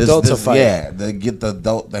 Get the adult to fight. Yeah, they get the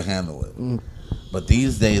adult to handle it. But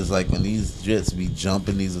these days, like when these jits be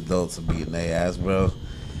jumping these adults and beating their ass, bro,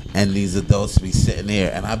 and these adults be sitting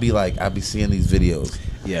there, and I be seeing these videos.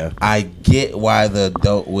 Yeah, I get why the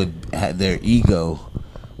adult would have their ego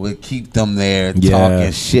would keep them there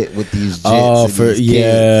talking shit with these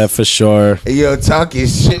jits. For sure. Talking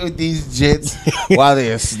shit with these jits while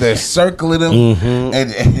they're circling them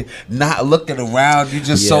and not looking around. You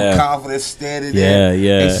just so confident standing there.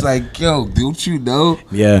 Yeah. It's like, yo, don't you know?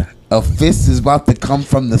 Yeah. A fist is about to come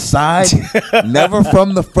from the side, never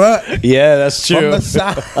from the front. Yeah, that's true. From the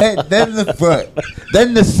side, then the front,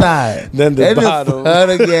 then the side, then the bottom. The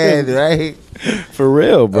front again, right? For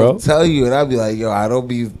real, bro. I'll tell you, and I'll be like, yo, I don't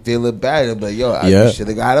be feeling bad. But yo, I should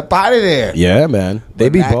have got up out of there. Yeah, man. They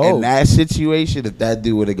be bold. In that situation, if that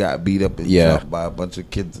dude would have got beat up and jumped by a bunch of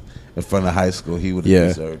kids in front of high school, he would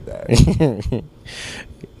have deserved that.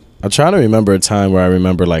 I'm trying to remember a time where I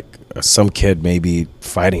remember like some kid maybe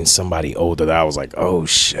fighting somebody older that I was like, oh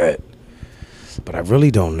shit. But I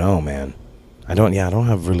really don't know, man. I don't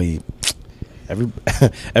have really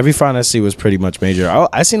every fight I see was pretty much major.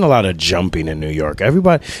 I seen a lot of jumping in New York.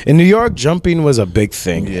 Everybody in New York, jumping was a big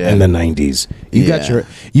thing in the 90s. You got your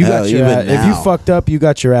ass, if you fucked up, you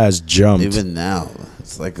got your ass jumped. Even now,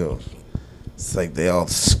 it's like they all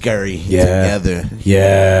scurry together.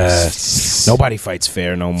 Yeah. Nobody fights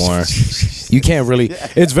fair no more. You can't really.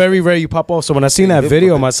 It's very rare you pop off. So when I seen that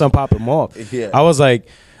video of my son pop him off, I was like,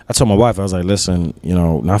 I told my wife, I was like, listen,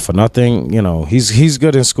 not for nothing, he's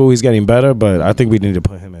good in school, he's getting better, but I think we need to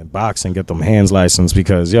put him in boxing, get them hands licensed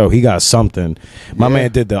because he got something. My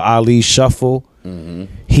man did the Ali shuffle.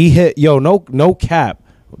 He hit no cap.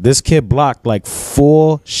 This kid blocked like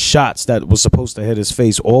 4 shots that was supposed to hit his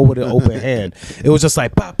face, all with an open hand. It was just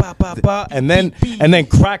like pop, pop, pop, pop, and then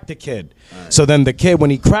cracked the kid. So then the kid, when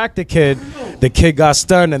he cracked the kid got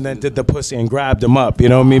stunned and then did the pussy and grabbed him up. You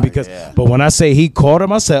know what I mean? But when I say he caught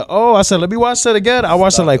him, I said, let me watch that again. I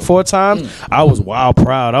watched it like 4 times. I was wild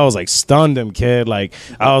proud. I was like, stunned him, kid. Like,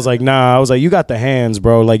 I was like, nah. I was like, you got the hands,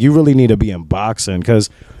 bro. Like, you really need to be in boxing because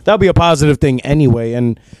that'll be a positive thing anyway.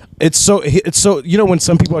 And it's so you know when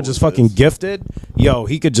some people are just fucking gifted,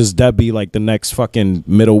 he could just be like the next fucking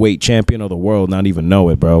middleweight champion of the world, not even know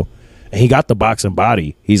it, bro. And he got the boxing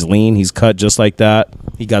body. He's lean. He's cut just like that.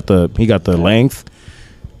 He got the length.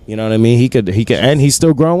 You know what I mean? He could, and he's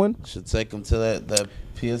still growing. Should take him to that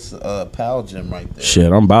PS Pal gym right there.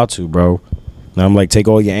 Shit, I'm about to, bro. Now I'm like, take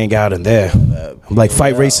all your anger out in there. I'm like,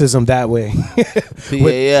 fight racism that way.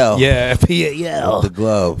 PAL. Yeah, PAL. The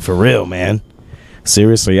glove. For real, man.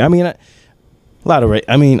 Seriously. I mean, a lot of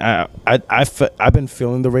I've been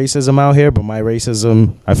feeling the racism out here, but my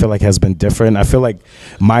racism, I feel like, has been different. I feel like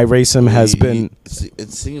my racism has been...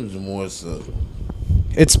 It seems more so...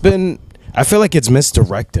 It's been... I feel like it's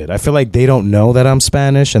misdirected. I feel like they don't know that I'm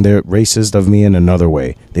Spanish, and they're racist of me in another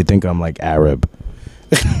way. They think I'm like Arab.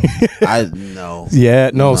 I know.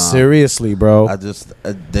 Yeah, no, seriously, bro. That's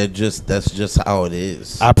just how it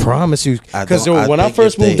is. I promise you. Because when I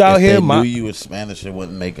first moved out here, if they knew you were Spanish, it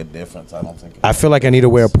wouldn't make a difference. I don't think. I feel like I need to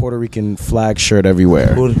wear a Puerto Rican flag shirt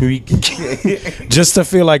everywhere. Puerto Rican. Just to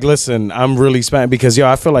feel like, listen, I'm really Spanish. Because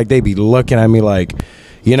I feel like they be looking at me like,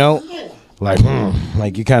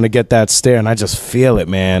 like you kind of get that stare, and I just feel it,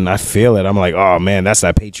 man. I feel it. I'm like, oh man, that's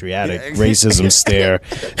that patriotic racism stare.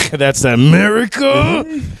 That's that America.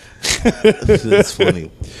 It's funny.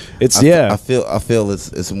 I feel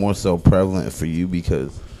it's more so prevalent for you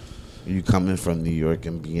because you coming from New York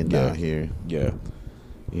and being down here. Yeah.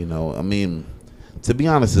 I mean, to be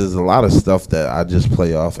honest, there's a lot of stuff that I just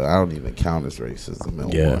play off and I don't even count as racism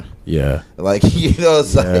anymore. Yeah. Like,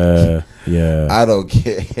 it's like, yeah. I don't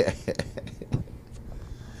care.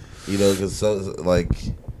 Because it's just funny.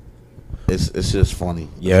 It's just funny,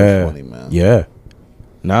 man. Yeah.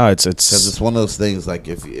 No, it's because it's one of those things. Like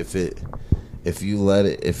if you let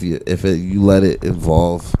it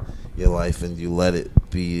involve your life and you let it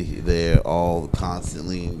be there all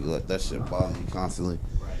constantly, and you let that shit bother you constantly,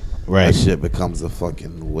 right? That shit becomes a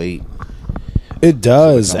fucking weight. It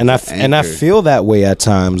does, and I feel that way at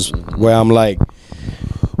times where I'm like,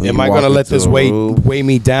 am I gonna let this weigh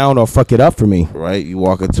me down or fuck it up for me? Right? You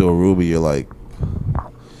walk into a room and you're like,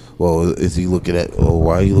 well, is he looking at? Oh,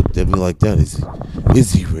 why he looked at me like that? Is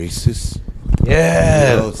he racist?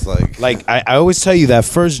 Yeah, it's like I always tell you that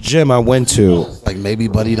first gym I went to. Like maybe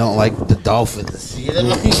Buddy don't like the Dolphins. You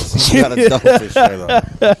got a Dolphin shirt on.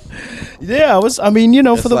 Yeah, it's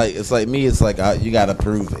like me. It's like you got to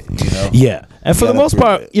prove it. Yeah, and for the most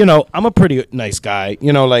part, I'm a pretty nice guy. I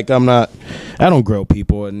don't grill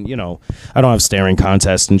people, and I don't have staring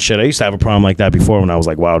contests and shit. I used to have a problem like that before when I was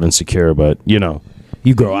like wild insecure, but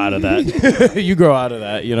you grow out of that. You grow out of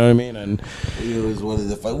that. You know what I mean? And you always wanted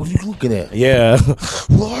to fight. What are you looking at? Yeah.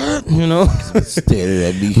 What? Staring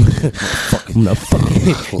at me.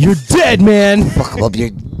 You're dead, man. Fuck up. You're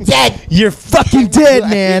dead. You're fucking dead,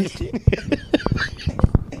 man.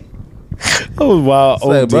 Oh wow!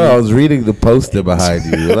 Bro, I was reading the poster behind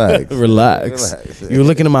you. Relax. You were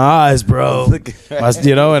looking in my eyes, bro.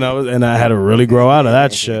 And I had to really grow out of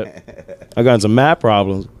that shit. I got some math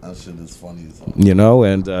problems. That shit is funny as hell.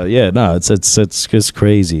 It's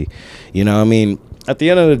crazy. I mean, at the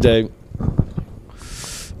end of the day,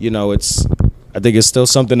 I think it's still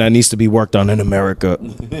something that needs to be worked on in America.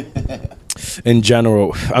 In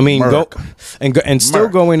general, I mean, still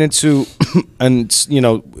going into and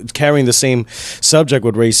carrying the same subject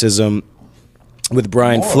with racism with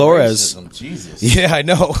Brian Flores. Racism, Jesus. Yeah, I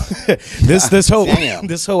know. this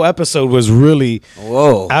whole episode was really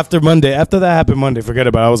after that happened Monday. Forget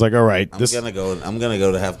about it. I was like, all right, I'm gonna go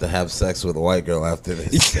to have sex with a white girl after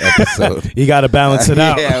this episode. You gotta balance it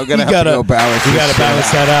out. Yeah, we're gonna have to go balance. You gotta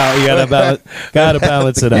balance that out. You gotta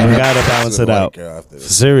balance it out. You gotta balance it out.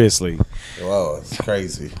 Seriously. Whoa, it's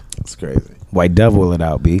crazy. It's crazy. White devil it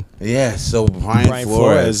out, B. Yeah. So Brian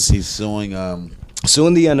Flores, he's suing the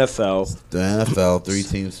NFL. The NFL, 3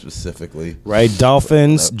 teams specifically. Right,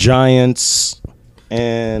 Dolphins, Giants,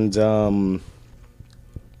 and what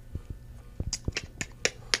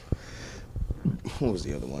was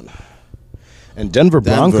the other one? And Denver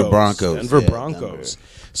Broncos. Denver Broncos.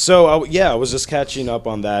 So I was just catching up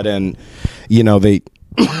on that, and they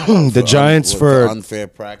the Giants for unfair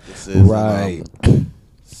practices, right?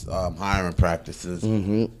 Hiring practices,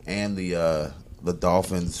 and the the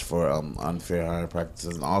Dolphins for unfair hiring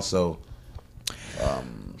practices, and also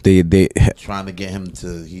They trying to get him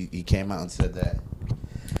to. He came out and said that.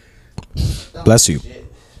 bless you.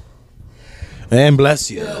 And bless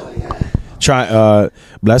you.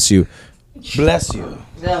 Bless you. Bless you.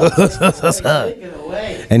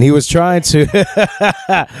 And he was trying to.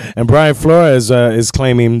 And Brian Flores is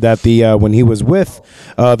claiming that when he was with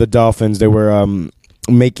the Dolphins, they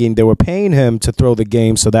were paying him to throw the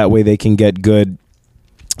game so that way they can get good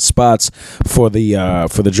spots for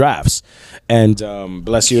the drafts. And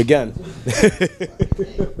bless you again.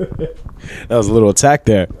 That was a little attack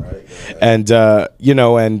there. And I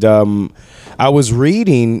was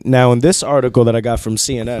reading now in this article that I got from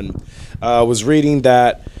CNN. I was reading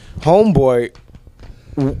that Homeboy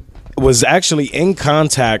was actually in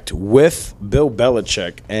contact with Bill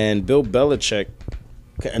Belichick, and Bill Belichick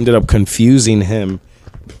ended up confusing him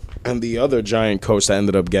and the other Giant coach that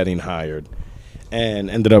ended up getting hired,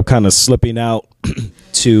 and ended up kind of slipping out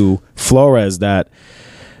to Flores, that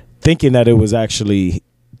thinking that it was actually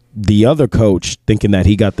the other coach thinking that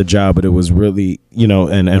he got the job, but it was really,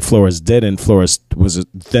 and Flores didn't. Flores was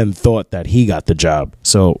then thought that he got the job.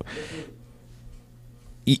 So,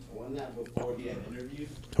 Wasn't that before he had interviewed?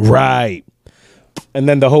 right. And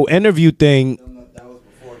then the whole interview thing, That was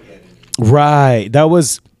before he had interviewed. right. That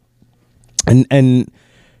was, and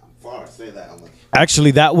Far say that. I'm like,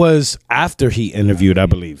 actually, that was after he interviewed, I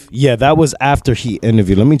believe. Yeah, that was after he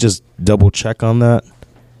interviewed. Let me just double check on that.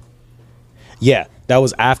 Yeah, that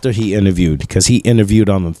was after he interviewed, because he interviewed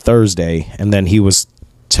on the Thursday, and then he was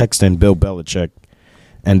texting Bill Belichick,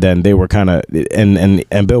 and then they were kind of,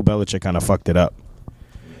 and Bill Belichick kind of fucked it up.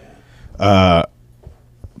 But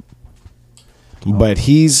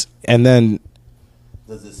and then,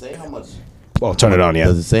 does it say how much? well, turn it on, yeah.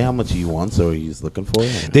 Does it say how much he wants or he's looking for?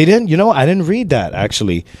 They didn't, I didn't read that,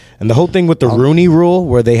 actually. And the whole thing with the Rooney Rule,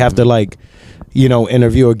 where they have to,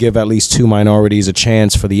 interview or give at least two minorities a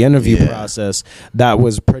chance for the interview process, that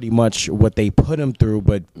was pretty much what they put him through.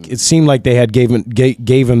 But it seemed like they had gave him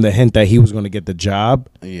the hint that he was going to get the job.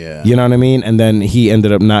 Yeah. You know what I mean? And then he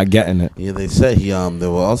ended up not getting it. Yeah, they said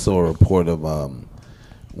there was also a report of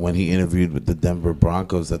when he interviewed with the Denver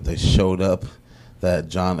Broncos that they showed up, that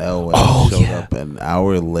John Elway showed up an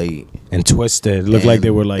hour late And twisted. It looked like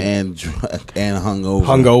they were and hungover.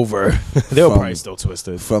 hungover. They were probably still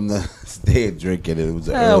twisted. From the day of drinking. It was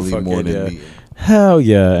an Hell early fucking morning yeah. meeting. Hell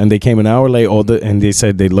yeah. And they came an hour late, and they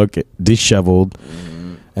said they look disheveled.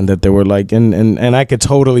 And that they were and I could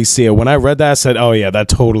totally see it. When I read that, I said, oh yeah, that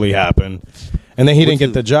totally happened. And then he didn't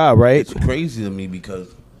get the job, right? It's crazy to me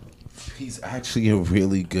because he's actually a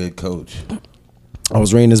really good coach. I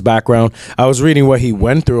was reading his background. I was reading what he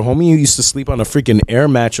went through. Homie used to sleep on a freaking air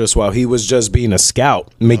mattress while he was just being a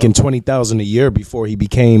scout, making $20,000 a year before he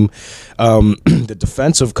became the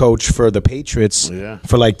defensive coach for the Patriots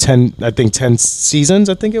for 10 seasons,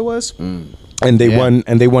 I think it was. And they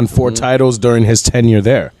won 4 titles during his tenure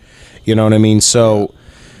there. You know what I mean? So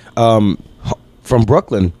from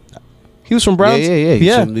Brooklyn. He was from Browns? Yeah.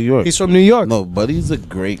 He's from New York. He's from New York. No, but he's a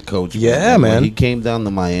great coach. Yeah, When man. he came down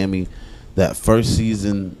to Miami, that first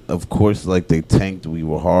season, of course, they tanked. We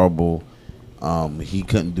were horrible. He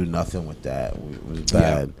couldn't do nothing with that. It was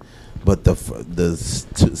bad. But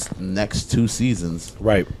the next 2 seasons,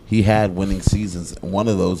 Right. he had winning seasons. One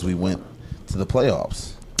of those, we went to the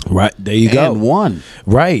playoffs. Right. There you go. And won.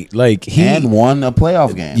 Right. And won a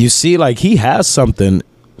playoff game. You see, he has something.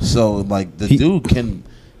 So, the dude can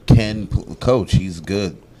coach. He's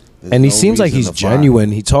good. There's And he no seems like reason he's to fire him.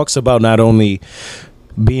 genuine. He talks about not only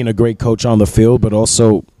being a great coach on the field, but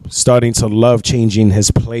also starting to love changing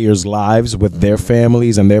his players' lives with their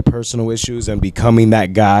families and their personal issues and becoming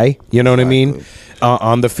that guy. You know what I mean?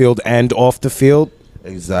 On the field and off the field.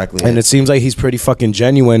 Exactly. And it seems like he's pretty fucking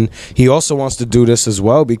genuine. He also wants to do this as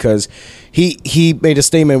well because he made a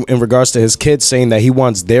statement in regards to his kids saying that he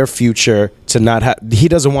wants their future to not have, he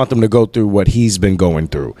doesn't want them to go through what he's been going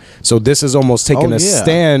through. So this is almost taking a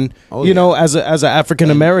stand, as an African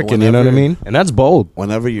American, you know what I mean? And that's bold.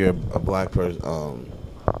 Whenever you're a black person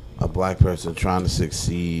trying to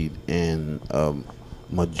succeed in a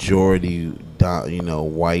majority,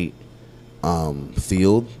 white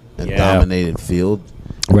field and dominated field,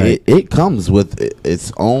 Right. it comes with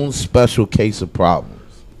its own special case of problems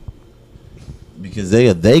because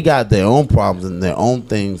they got their own problems and their own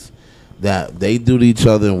things that they do to each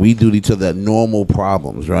other and we do to each other, normal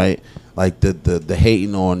problems, right? Like the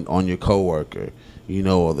hating on your coworker,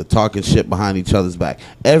 or the talking shit behind each other's back.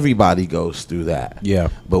 Everybody goes through that. Yeah.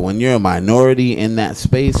 But when you're a minority in that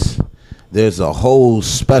space, there's a whole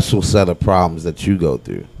special set of problems that you go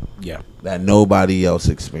through Yeah. that nobody else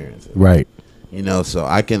experiences. Right. You know, so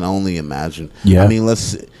I can only imagine. Yeah. I mean,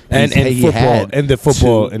 let's And he football had and the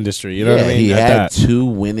football two- industry. You know what I mean? He At had that. 2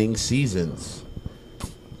 winning seasons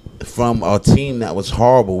from a team that was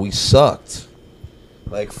horrible. We sucked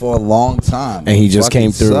like for a long time. And he just Fucking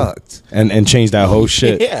came through Sucked. and changed that whole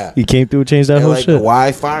shit. Yeah. He came through and changed that They're whole like, shit.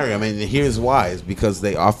 why fire him? And here's why: is because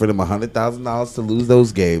they offered him $100,000 to lose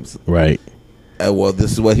those games. Right. Well,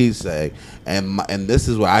 this is what he's saying, and this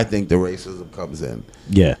is where I think the racism comes in.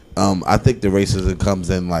 Yeah. I think the racism comes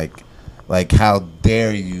in like how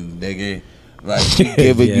dare you, nigga? Like we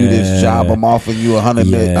giving you this Yeah. job, I'm offering you Yeah.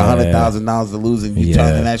 $100,000 to lose, and you Yeah.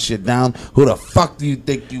 turning that shit down. Who the fuck do you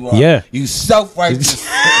think you are? Yeah. You self-righteous.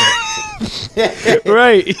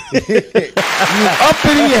 Right. You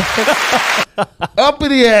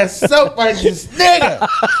uppity ass self-righteous nigga.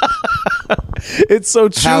 It's so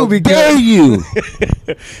true How because dare you?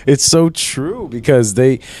 it's so true because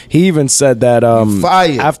he even said that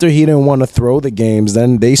fired. after he didn't want to throw the games,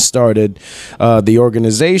 then they started the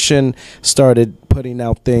organization started putting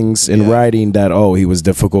out things in writing that he was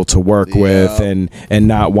difficult to work with and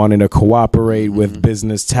not wanting to cooperate with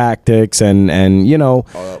business tactics and you know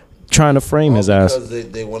trying to frame his ass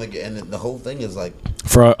Because they want to get, and the whole thing is like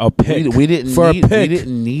for a pick. we didn't for need, a pick. we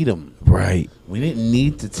didn't need him. Right. We didn't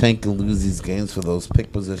need to tank and lose these games for those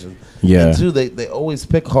pick positions. Yeah. And two, they always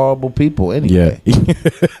pick horrible people anyway.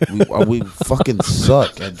 Yeah. we fucking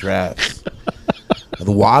suck at drafts.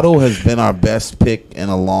 The Waddle has been our best pick in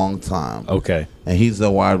a long time. Okay. And he's a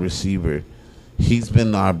wide receiver. He's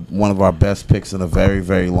been one of our best picks in a very,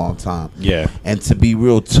 very long time. Yeah. And to be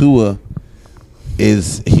real, Tua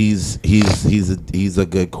is he's a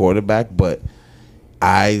good quarterback, but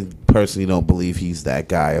I personally don't believe he's that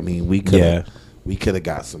guy. I mean, we could have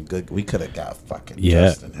got some good. We could have got fucking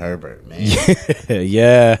Justin Herbert, man.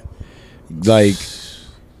 Yeah. Like,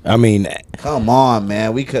 I mean, Come on,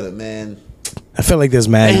 man. We could have, man. I feel like this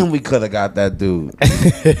man. Man, we could have got that dude.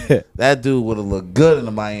 That dude would have looked good in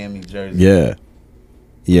the Miami jersey. Yeah.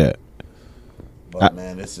 Yeah. But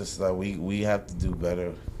man, it's just like we have to do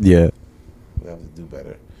better. Yeah. We have to do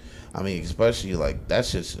better. I mean, especially like that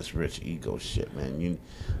shit's just rich ego shit, man. You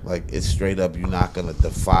like it's straight up. You're not gonna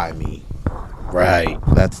defy me. Right.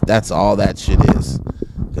 That's all that shit is.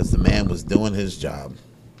 Because the man was doing his job.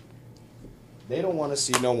 They don't want to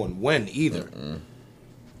see no one win either.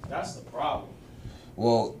 That's the problem.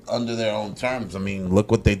 Well, under their own terms. I mean, look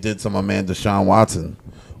what they did to my man Deshaun Watson.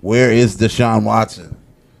 Where is Deshaun Watson?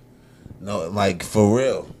 No, like for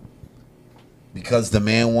real. Because the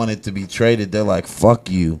man wanted to be traded, they're like, fuck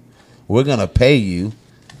you. We're going to pay you.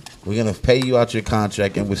 We're going to pay you out your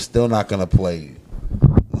contract, and we're still not going to play you.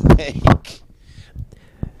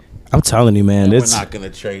 I'm telling you, man, we're it's not going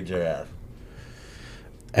to trade your ass.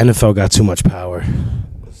 NFL got too much power.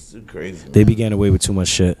 It's too crazy. They man. began away with too much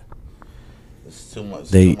shit. It's too much.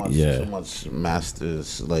 They- too much, yeah. too much master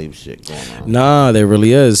slave shit going on. Nah, there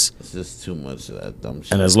really is. It's just too much of that dumb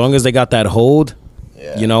shit. And as long as they got that hold,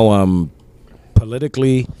 Yeah. you know,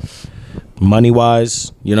 politically, money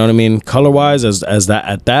wise, you know what I mean, color wise, as that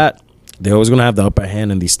at that, they're always gonna have the upper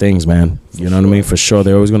hand in these things, man. You know what I mean? For sure,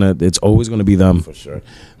 they're always gonna. It's always gonna be them. For sure.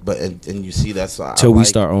 But and you see that's why Till we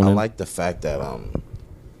start owning. I like the fact that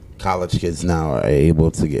college kids now are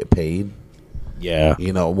able to get paid. Yeah.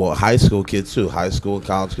 You know, well, high school kids too. High school and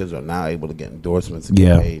college kids are now able to get endorsements and get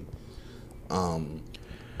Yeah. paid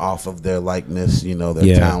off of their likeness, you know, their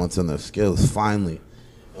Yeah. talents and their skills. Finally,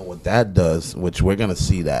 and what that does, which we're gonna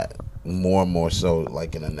see that more and more so,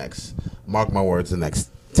 like in the next, mark my words, the next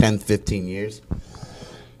 10, 15 years.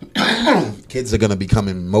 Kids are gonna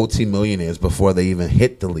become multi-millionaires before they even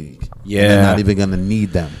hit the league. Yeah. They're not even gonna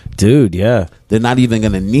need them. Dude, yeah. They're not even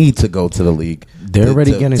gonna need to go to the league. They're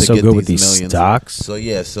already getting so get good with these millions. stocks. So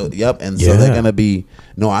yeah, so yep, and so they're Yeah. gonna be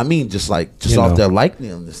I mean just You off know. their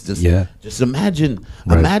likeness. Just imagine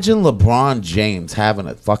Right. imagine LeBron James having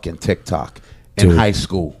a fucking TikTok in Dude. high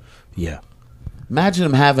school. Yeah. Imagine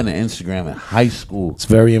him having an Instagram in high school. It's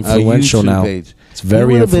very A influential YouTube now. page. It's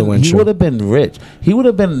very He would've influential. he would have been rich. He would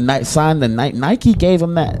have been signed to Nike. Nike gave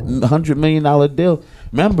him that $100 million deal.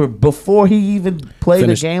 Remember, before he even played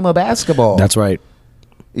Finished. a game of basketball. That's right.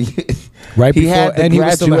 Right He before, had to and he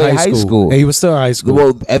was still in graduate high high school. school. And he was still in high school.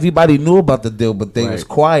 Well, everybody knew about the deal, but they was Right.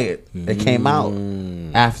 quiet. It came out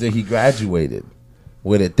after he graduated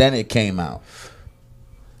with it. Then it came out.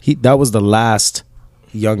 That was the last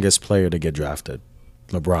youngest player to get drafted.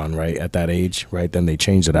 LeBron, right? At that age, right? Then they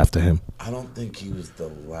changed it after him. I don't think he was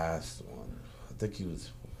the last one. I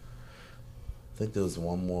think there was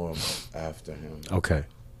one more after him. Okay.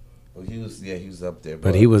 Well, he was up there.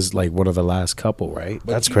 But he was like one of the last couple, right?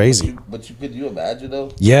 But That's you- crazy. But you could you imagine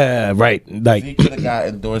though? Yeah, right. He Like, could have got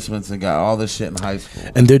endorsements and got all this shit in high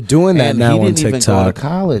school. and they're doing that And now he on didn't even go TikTok. to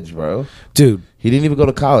college, bro. Dude, He didn't even go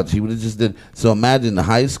to college. He would have just did. So imagine the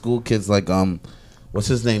high school kids like what's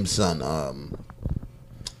his name's son?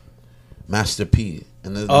 Master P.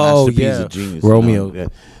 And Oh, Master P's yeah. a genius. Romeo. You know? Yeah.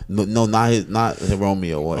 No, not his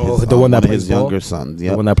Romeo. Oh, His, the one that of plays his ball? younger sons. the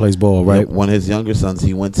Yeah, one that plays ball, right? One of his younger sons.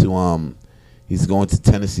 He went to he's going to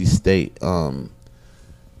Tennessee State.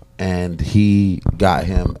 And he got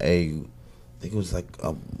him I think it was like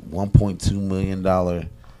a $1.2 million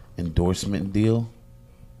endorsement deal.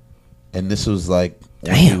 And this was like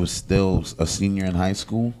when he Damn. was still a senior in high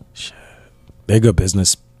school. They're good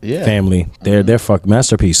business Yeah. family. They're fuck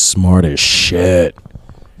Masterpiece smart as shit.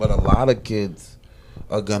 But a lot of kids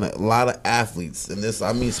a lot of athletes, and this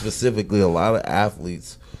I mean specifically a lot of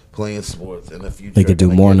athletes playing sports in the future. They could are do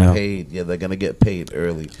gonna more get now. Paid. Yeah, they're gonna get paid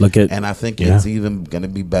early. And I think yeah. it's even gonna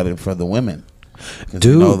be better for the women. 'Cause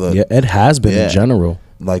Dude, yeah, it has been in general.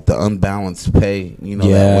 Like the unbalanced pay,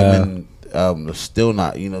 that women are still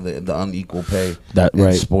not, the unequal pay That in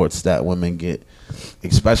right. sports that women get,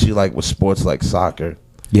 especially like with sports like soccer.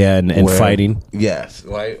 Yeah, and where- fighting. Yes,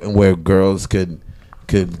 right, and where girls could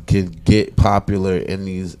get popular in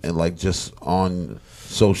these and like just on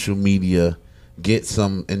social media, get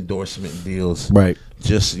some endorsement deals, Right.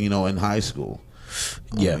 Just in high school.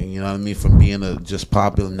 Yeah. You know what I mean? From being a just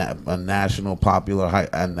popular, a national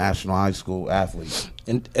high school athlete.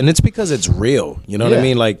 And it's because it's real. You know what I Yeah.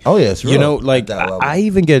 mean? Like, Oh, yeah, it's real like at that level. I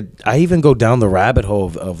even go down the rabbit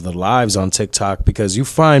hole of the lives on TikTok because you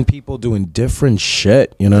find people doing different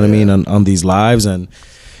shit. You know what I mean on these lives, and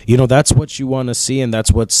that's what you want to see, and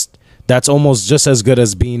that's almost just as good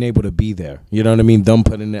as being able to be there. You know what I mean? Them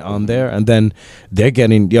putting it on there, and then they're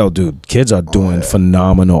getting, dude, kids are doing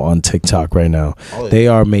phenomenal on TikTok right now. Oh, yeah. They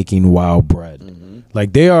are making wild bread.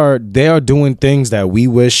 Like they are doing things that we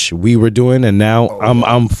wish we were doing, and now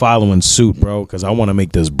I'm following suit, bro, because I want to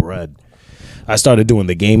make this bread. I started doing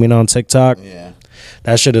the gaming on TikTok. Yeah.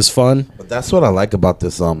 That shit is fun. But that's what I like about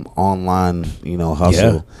this online,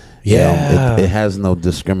 hustle. Yeah. It has no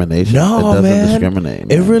discrimination. No, it doesn't man. discriminate.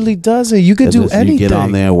 It man. really doesn't. You could It's do just anything. You get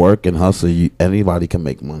on there, work and hustle. Anybody can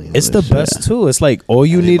make money. on It's the this shit. best too. It's like all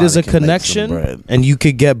you need is a Anybody can make some connection, bread. and you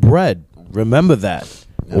could get bread. Remember that.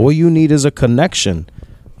 All you need is a connection.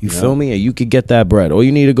 You feel me? And you could get that bread. All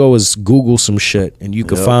you need to go is Google some shit, and you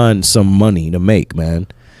could Yep. find some money to make, man.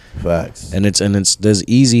 Facts. And it's there's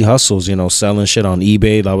easy hustles, selling shit on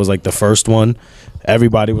eBay. That was like the first one.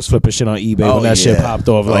 Everybody was flipping shit on eBay Oh, when that shit yeah. popped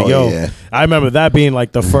off. Like, Oh, yo, yeah. I remember that being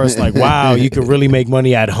like the first, like, wow, you could really make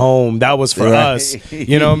money at home. That was for Right. us.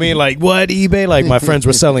 You know what I mean? Like, what, eBay? Like, my friends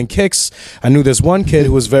were selling kicks. I knew this one kid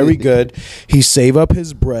who was very good. He saved up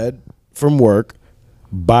his bread from work,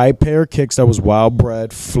 buy a pair of kicks that was wild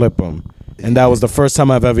bread, flip them. And that was the first time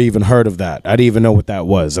I've ever even heard of that. I didn't even know what that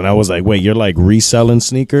was. And I was like, wait, you're like reselling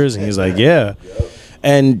sneakers? And he's like, yeah.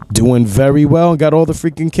 And doing very well and got all the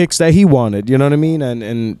freaking kicks that he wanted. You know what I mean?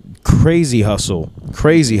 And crazy hustle.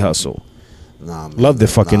 Crazy hustle. Nah, man. Love the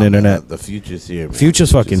fucking Nah, man. internet. The future's here, man.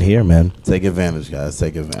 Future's fucking here, man. Take advantage, guys.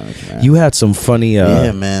 Take advantage, man. You had some funny.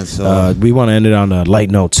 Yeah, man, so- we want to end it on a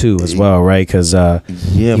light note too, as well, right? Because yeah,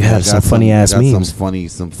 you man, had got some funny ass got memes.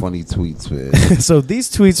 Some funny tweets, man. So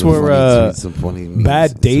these tweets Some were funny tweets, some funny memes,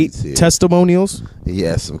 bad date tweets here. testimonials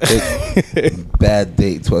Yeah, some quick bad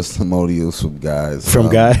date testimonials from guys. from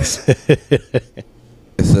guys. It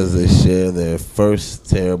says they share their first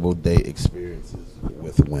terrible date experiences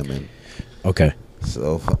with women. Okay.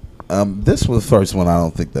 So, this was the first one. I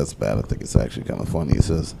don't think that's bad. I think it's actually kind of funny. It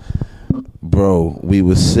says, "Bro, we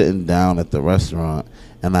was sitting down at the restaurant,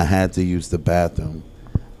 and I had to use the bathroom.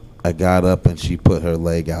 I got up, and she put her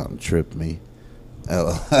leg out and tripped me."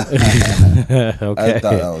 I thought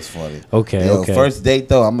that was funny. Okay, Yo, okay. First date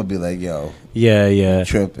though, I'm gonna be like, "Yo, Yeah.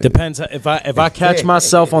 tripping." Depends. If I catch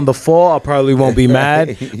myself on the fall, I probably won't be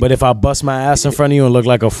mad. But if I bust my ass in front of you and look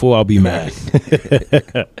like a fool, I'll be mad.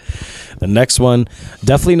 The next one,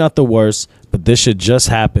 definitely not the worst, but this shit just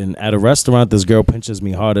happened. At a restaurant, this girl pinches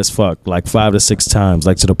me hard as fuck, like 5 to 6 times,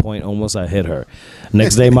 like to the point almost I hit her.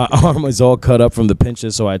 Next day, my arm is all cut up from the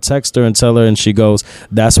pinches, so I text her and tell her, and she goes,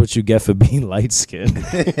 "That's what you get for being light-skinned."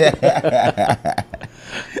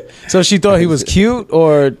 So she thought he was cute,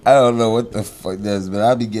 or I don't know what the fuck that is, but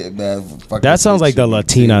I'll be getting mad. For fucking that sounds like the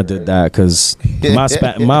picture me Latina too, did right? that, because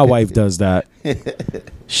my wife does that.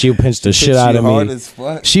 She'll pinch the shit Pinch out you of hard me. as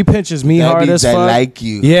fuck? She pinches me That hard means as I fuck. like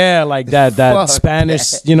you. Yeah, like that Fuck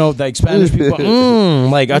Spanish, that. you know, like Spanish people.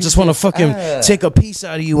 Like I just want to fucking take a piece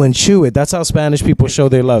out of you and chew it. That's how Spanish people show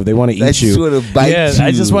their love. They want to They eat you. just wanna bite yeah,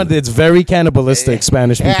 I just you. want. It's very cannibalistic.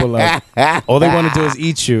 Spanish people love. All they want to do is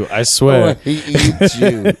eat you. I swear. He eats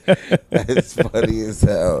you. That's funny as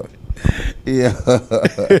hell. Yeah.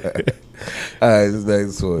 All right, this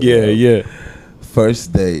next one. Yeah, yeah.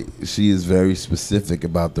 First date, she is very specific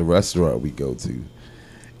about the restaurant we go to.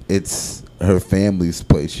 It's her family's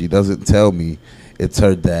place. She doesn't tell me it's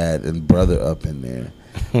her dad and brother up in there.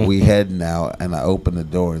 We heading out, and I open the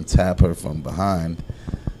door and tap her from behind.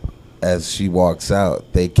 As she walks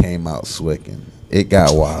out, they came out swicking. It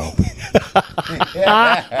got wild.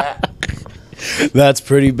 That's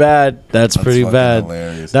pretty bad. That's pretty fucking bad.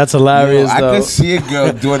 hilarious. That's hilarious. Yo, I though. could see a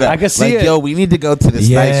girl doing that. I could see like, it. yo, we need to go to this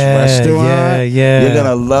nice Yeah, restaurant. yeah. You're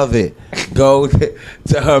gonna love it. Go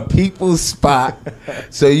to her people's spot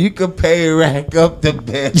so you can pay rack up the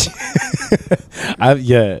bitch.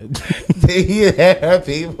 Yeah. Her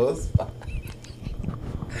people's spot.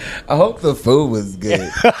 I hope the food was good.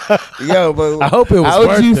 Yo, but I hope it was how would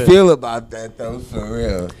worth you it. feel about that though? For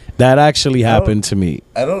real, That actually happened to me.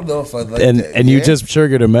 I don't know if I'd like And that. and you yeah? just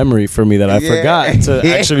triggered a memory for me that I Yeah. forgot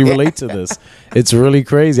to actually relate to this. It's really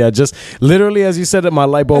crazy. I just literally, as you said it, my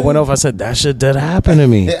light bulb went off. I said, that shit did happen to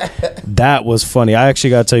me. That was funny. I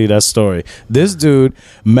actually got to tell you that story. This dude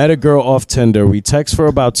met a girl off Tinder. We text for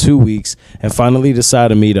about 2 weeks and finally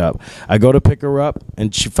decided to meet up. I go to pick her up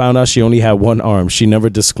and she found out she only had one arm. She never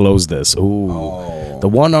disclosed this. Ooh. The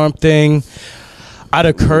one arm thing. Out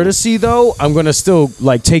of courtesy, though, I'm gonna still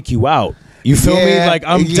like take you out. You feel me? Yeah, Like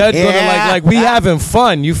I'm dead gonna like we having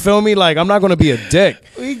fun. You feel me? Like I'm not gonna be a dick.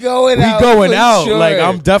 We going We out. going for out. Sure. Like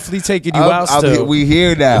I'm definitely taking you out still. We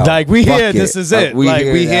here now. Like we Fuck here. it. This is it. We Like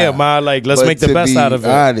we here, now. man. Like let's But make the to best be out of it.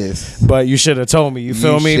 Honest, But you should have told me. You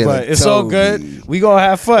feel me? shoulda But it's all told good. me. We gonna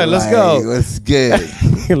have fun. Let's like, go. What's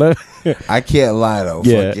good? I can't lie though.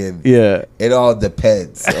 Yeah, Fucking, yeah. It all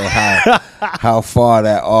depends on how far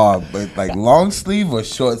that arm. But like long sleeve or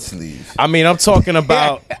short sleeve. I mean, I'm talking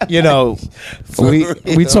about we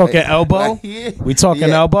real. talking elbow. Like, yeah. We talking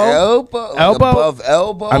Yeah, elbow. elbow, Elbow? above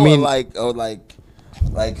elbow. I mean- or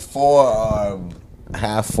like forearm,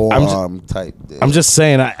 half forearm type. I'm just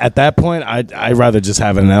saying. At that point, I'd rather just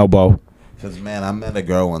have an elbow. Because man, I met a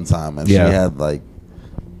girl one time and Yeah. she had like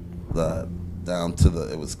the down to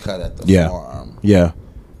the. It was cut at the Yeah. forearm. Yeah.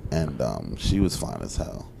 And she was fine as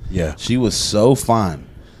hell. Yeah. She was so fine.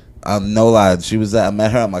 No lie. I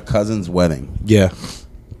met her at my cousin's wedding. Yeah.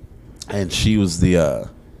 And she was the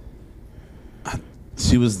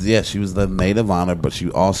maid of honor, but she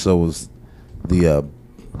also was the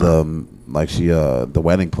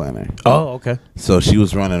wedding planner. Oh, okay. So she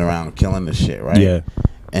was running around killing the shit, right? Yeah.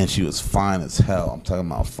 And she was fine as hell. I'm talking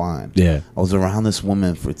about fine. Yeah. I was around this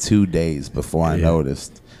woman for 2 days before I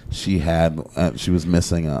noticed she was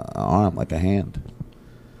missing an arm, like a hand.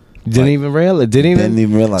 Didn't even realize. Didn't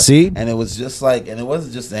even realize. See? And it was just like, and it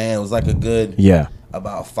wasn't just a hand. It was like a good,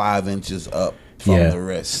 about 5 inches up from Yeah. the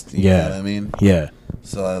wrist. You know what I mean? Yeah.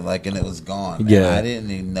 So like, and it was gone. Yeah. And I didn't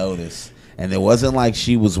even notice. And it wasn't like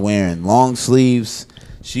she was wearing long sleeves.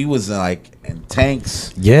 She was like in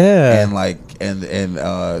tanks. Yeah. And like and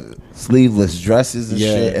sleeveless dresses and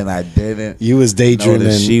shit. And I didn't. You was daydreaming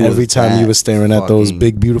notice she every was time you that was staring at those fucking-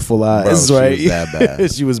 big, beautiful eyes, Bro, she right? was that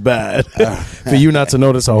bad. She was bad. For you not to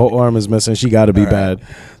notice her whole arm is missing, she got to be bad.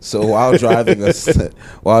 So while driving us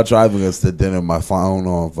to dinner, my phone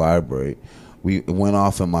on vibrate. We went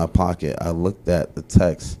off in my pocket. I looked at the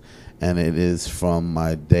text, and it is from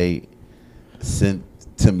my date sent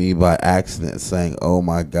to me by accident saying, "Oh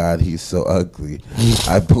my God, he's so ugly."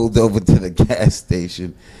 I pulled over to the gas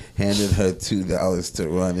station, handed her $2 to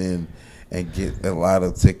run in and get a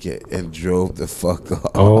lotto ticket, and drove the fuck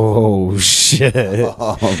off. Oh shit!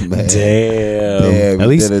 Oh man, Damn. we At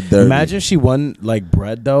least did it dirty. imagine she won like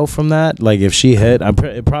bread though from that. Like if she hit,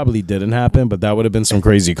 it probably didn't happen, but that would have been some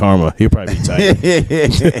crazy karma. He'd probably be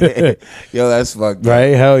tight, Yo, that's fucked up.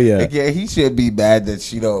 right? Hell yeah. Yeah, he should be mad that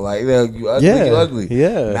she don't like. You ugly, Yeah, you ugly.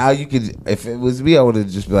 yeah. Now you could. If it was me, I would have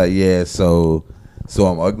just be like, yeah. So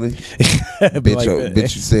I'm ugly. bitch, like that.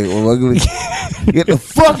 bitch, you say I'm ugly. Get the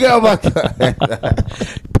fuck out of my car.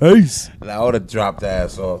 Peace. And I would have dropped the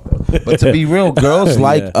ass off. Though. But to be real, girls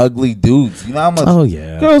like Yeah. ugly dudes. You know how much? Oh,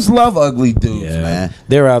 yeah. Girls love ugly dudes, Yeah. man.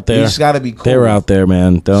 They're out there. You just gotta be cool. They're out there,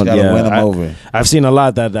 man. Don't gotta win them over. I've seen a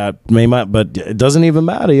lot that may not, but it doesn't even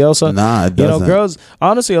matter, yo. So, Nah, it you know, doesn't. girls.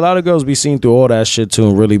 Honestly, a lot of girls be seen through all that shit too,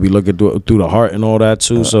 and really be looking through the heart and all that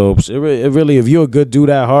too. So it really, if you're a good dude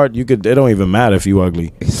at heart, you could. It don't even matter if you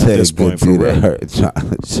ugly at this point. For real.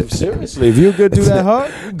 Seriously, if you're a good dude at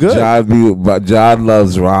heart, you're good. John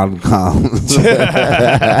loves rom-coms. For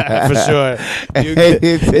sure.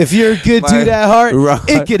 If you're a good dude at heart,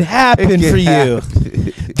 it could happen for you.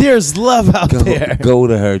 There's love out there. Go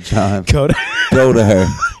to her, John. Go to her.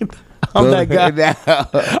 I'm that guy.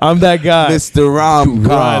 I'm that guy. Mr.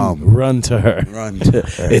 Rom-com. Run to her. Run to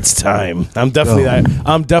her. It's time. I'm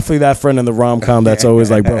definitely that friend in the rom-com that's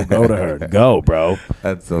always like, bro, go to her. Go, bro.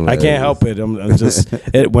 That's I hilarious. can't help it. I'm just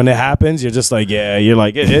when it happens, you're just like, yeah. You're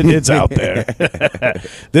like, it's out there.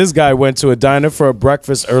 This guy went to a diner for a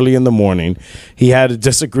breakfast early in the morning. He had a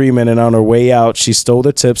disagreement, and on her way out, she stole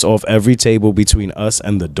the tips off every table between us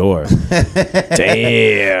and the door.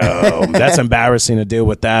 Damn, that's embarrassing to deal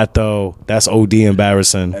with that though. That's OD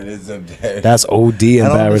embarrassing. That is embarrassing. That's OD I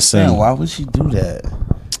don't embarrassing. understand. Why would she do that?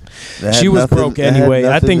 She was broke anyway.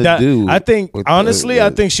 I think honestly, I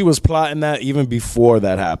think think she was plotting that even before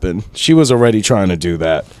that happened. She was already trying to do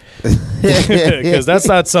that. Because that's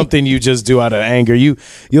not something you just do out of anger.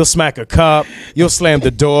 You'll smack a cup, you'll slam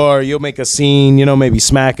the door, you'll make a scene, you know, maybe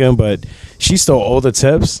smack him. But she stole all the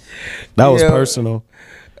tips. That was personal.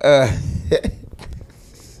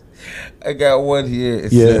 I got one here.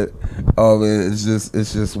 It said, oh man, it's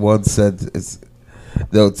just one sentence.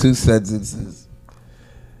 No, two sentences.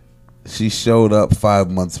 She showed up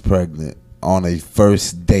 5 months pregnant on a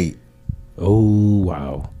first date. Oh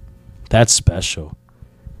wow, that's special.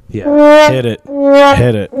 Yeah, hit it.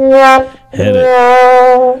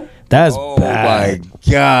 That's bad. Oh my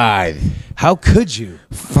God. How could you?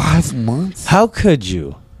 5 months? How could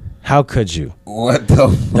you? What the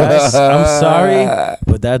fuck? I'm sorry,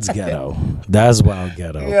 but that's ghetto. That's wild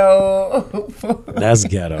ghetto. Yo. That's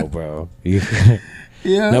ghetto, bro.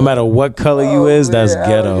 No matter what color you is, that's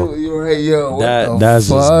ghetto. You're right, yo. That's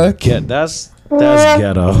fuck? That's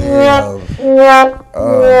ghetto. Yeah.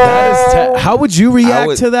 How would you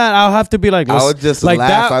react to that? I'll have to be like, I would just like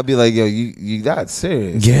laugh. that. I'd be like, yo, you got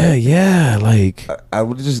serious. Yeah, like I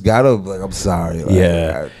would have just got up like, I'm sorry. Like,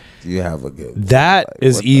 Yeah. You have a good. that like,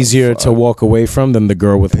 is what the easier to fuck? walk away from than the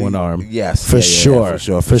girl with one arm. Yes, for yeah,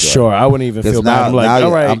 sure. For sure. I wouldn't even feel bad. I'm like,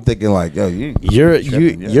 all right, I'm thinking like, yo,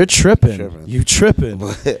 you're tripping. You tripping.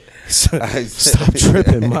 Stop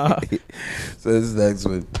tripping, ma. So this next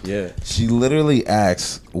one. Yeah. She literally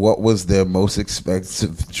asks what was their most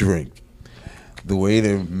expensive drink. The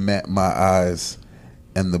waiter met my eyes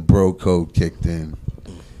and the bro code kicked in.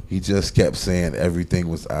 He just kept saying everything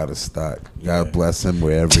was out of stock. God bless him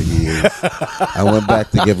wherever he is. I went back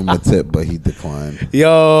to give him a tip, but he declined.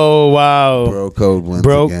 Yo, wow. Bro code wins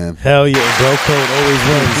again. Hell yeah. Bro code always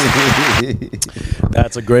wins.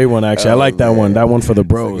 That's a great one, actually. I like that one. That one for the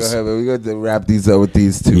bros. So go ahead, man. We're going to wrap these up with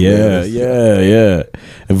these two. Yeah.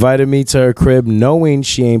 Invited me to her crib knowing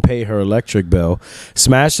she ain't pay her electric bill.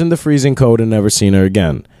 Smashed in the freezing cold and never seen her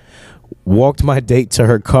again. Walked my date to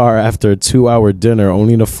her car after a 2-hour dinner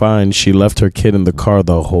only to find she left her kid in the car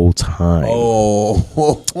the whole time. Oh.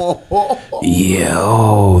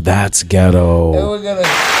 Yo, that's ghetto.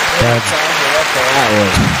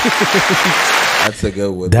 That's a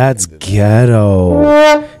good one. That's ghetto.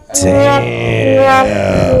 Damn.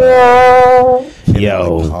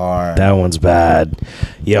 Yo, that one's bad.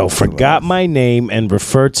 Yo, forgot my name and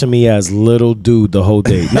referred to me as little dude the whole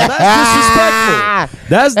day. Now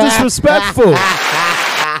that's disrespectful.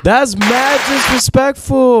 That's mad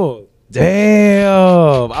disrespectful.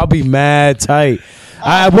 Damn. I'll be mad tight.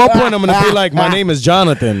 At one point, I'm going to be like, my name is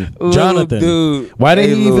Jonathan. Jonathan. Dude. Why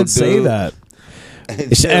didn't he even say that?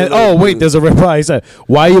 And, oh, wait, there's a reply. He said,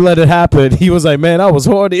 why you let it happen? He was like, man, I was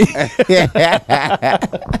horny.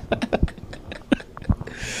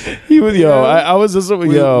 He was, I was just, We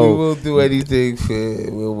will do anything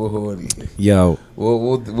for we're horny. Yo.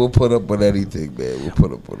 We'll put up with anything, man. We'll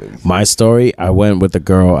put up with anything. My story, I went with a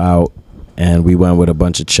girl out, and we went with a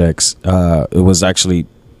bunch of chicks. It was actually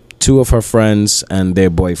 2 of her friends and their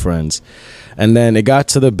boyfriends. And then it got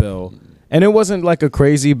to the bill, and it wasn't like a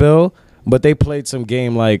crazy bill, but they played some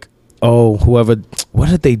game like, oh, what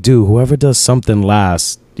did they do? Whoever does something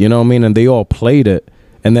last, you know what I mean? And they all played it.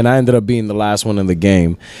 And then I ended up being the last one in the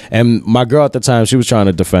game. And my girl at the time, she was trying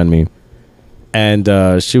to defend me. And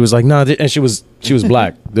she was like, no, and she was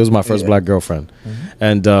black. This was my first black girlfriend.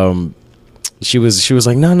 And she was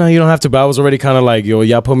like, no, you don't have to. But I was already kind of like, yo,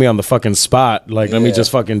 y'all put me on the fucking spot. Like, let me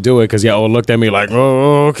just fucking do it. Because y'all looked at me like,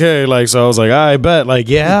 oh, okay. Like, so I was like, I bet. Like,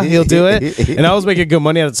 yeah, he'll do it. And I was making good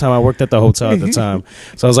money at the time. I worked at the hotel at the time.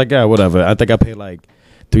 So I was like, yeah, whatever. I think I paid like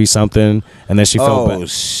 $3 something, and then she felt bad.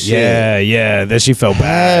 Shit. Yeah. Then she felt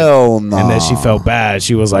bad. Hell no. And then she felt bad.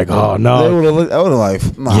 She was like, oh I no. would have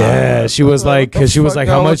like, nah. Yeah, she was like, because she was like,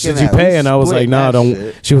 how much did you pay? And I was like, nah,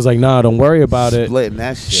 don't. She was like, nah, don't worry about it. Splitting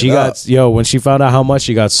that shit She up. got when she found out how much,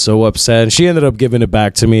 she got so upset. And she ended up giving it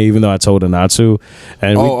back to me, even though I told her not to.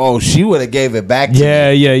 And she would have gave it back to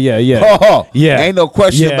yeah. Oh, yeah. Ain't no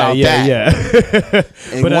question about that. Yeah.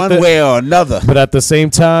 In one way or another. But at the same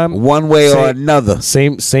time, one way or another.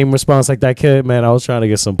 Same response like that kid, man. I was trying to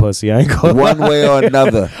get some pussy. I ain't gonna one lie. way or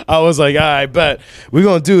another. I was like, I bet we're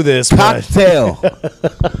gonna do this. Cocktail.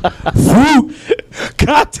 Fruit.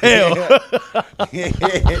 Cocktail.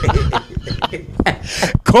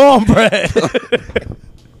 Cornbread.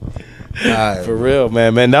 Right. For real,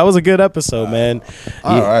 man. That was a good episode, man.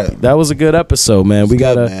 All right. That was a good episode, man. We're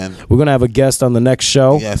gonna have a guest on the next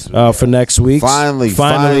show. Yes, for next week.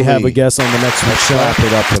 Finally have a guest on the next week's show. Wrap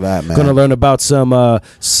it up for that, man. Gonna learn about some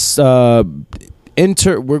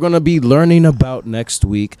we're gonna be learning about next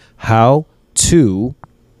week how to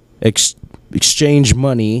exchange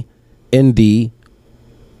money in the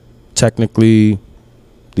technically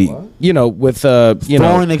the with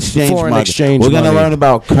foreign exchange money. We're gonna learn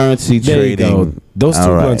about currency trading. Those two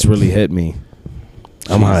points really hit me.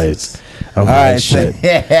 I'm high. I'm high as shit.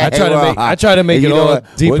 I try to make it all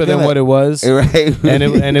deeper than what it was, right?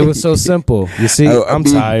 and it was so simple. You see, I'm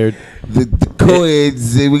tired. The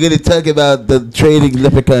coins. We're gonna talk about the trading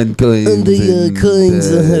leprechaun coins.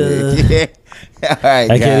 All right,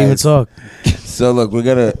 I can't even talk. So look, we're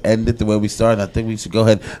gonna end it the way we started. I think we should go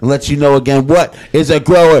ahead and let you know again what is a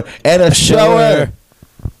grower and a shower.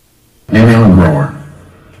 Maybe I'm a grower,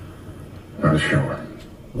 not a shower.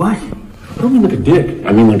 What? I don't mean like a dick.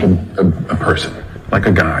 I mean like a person, like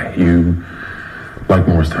a guy. You like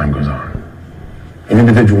more as time goes on. An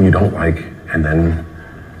individual you don't like, and then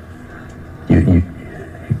you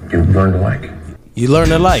learn to like. You learn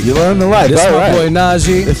to like. You learn to like. This All my right. boy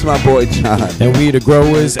Najee. This is my boy John. And we the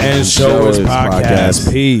Growers and Showers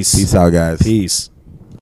podcast. Peace. Peace out, guys. Peace.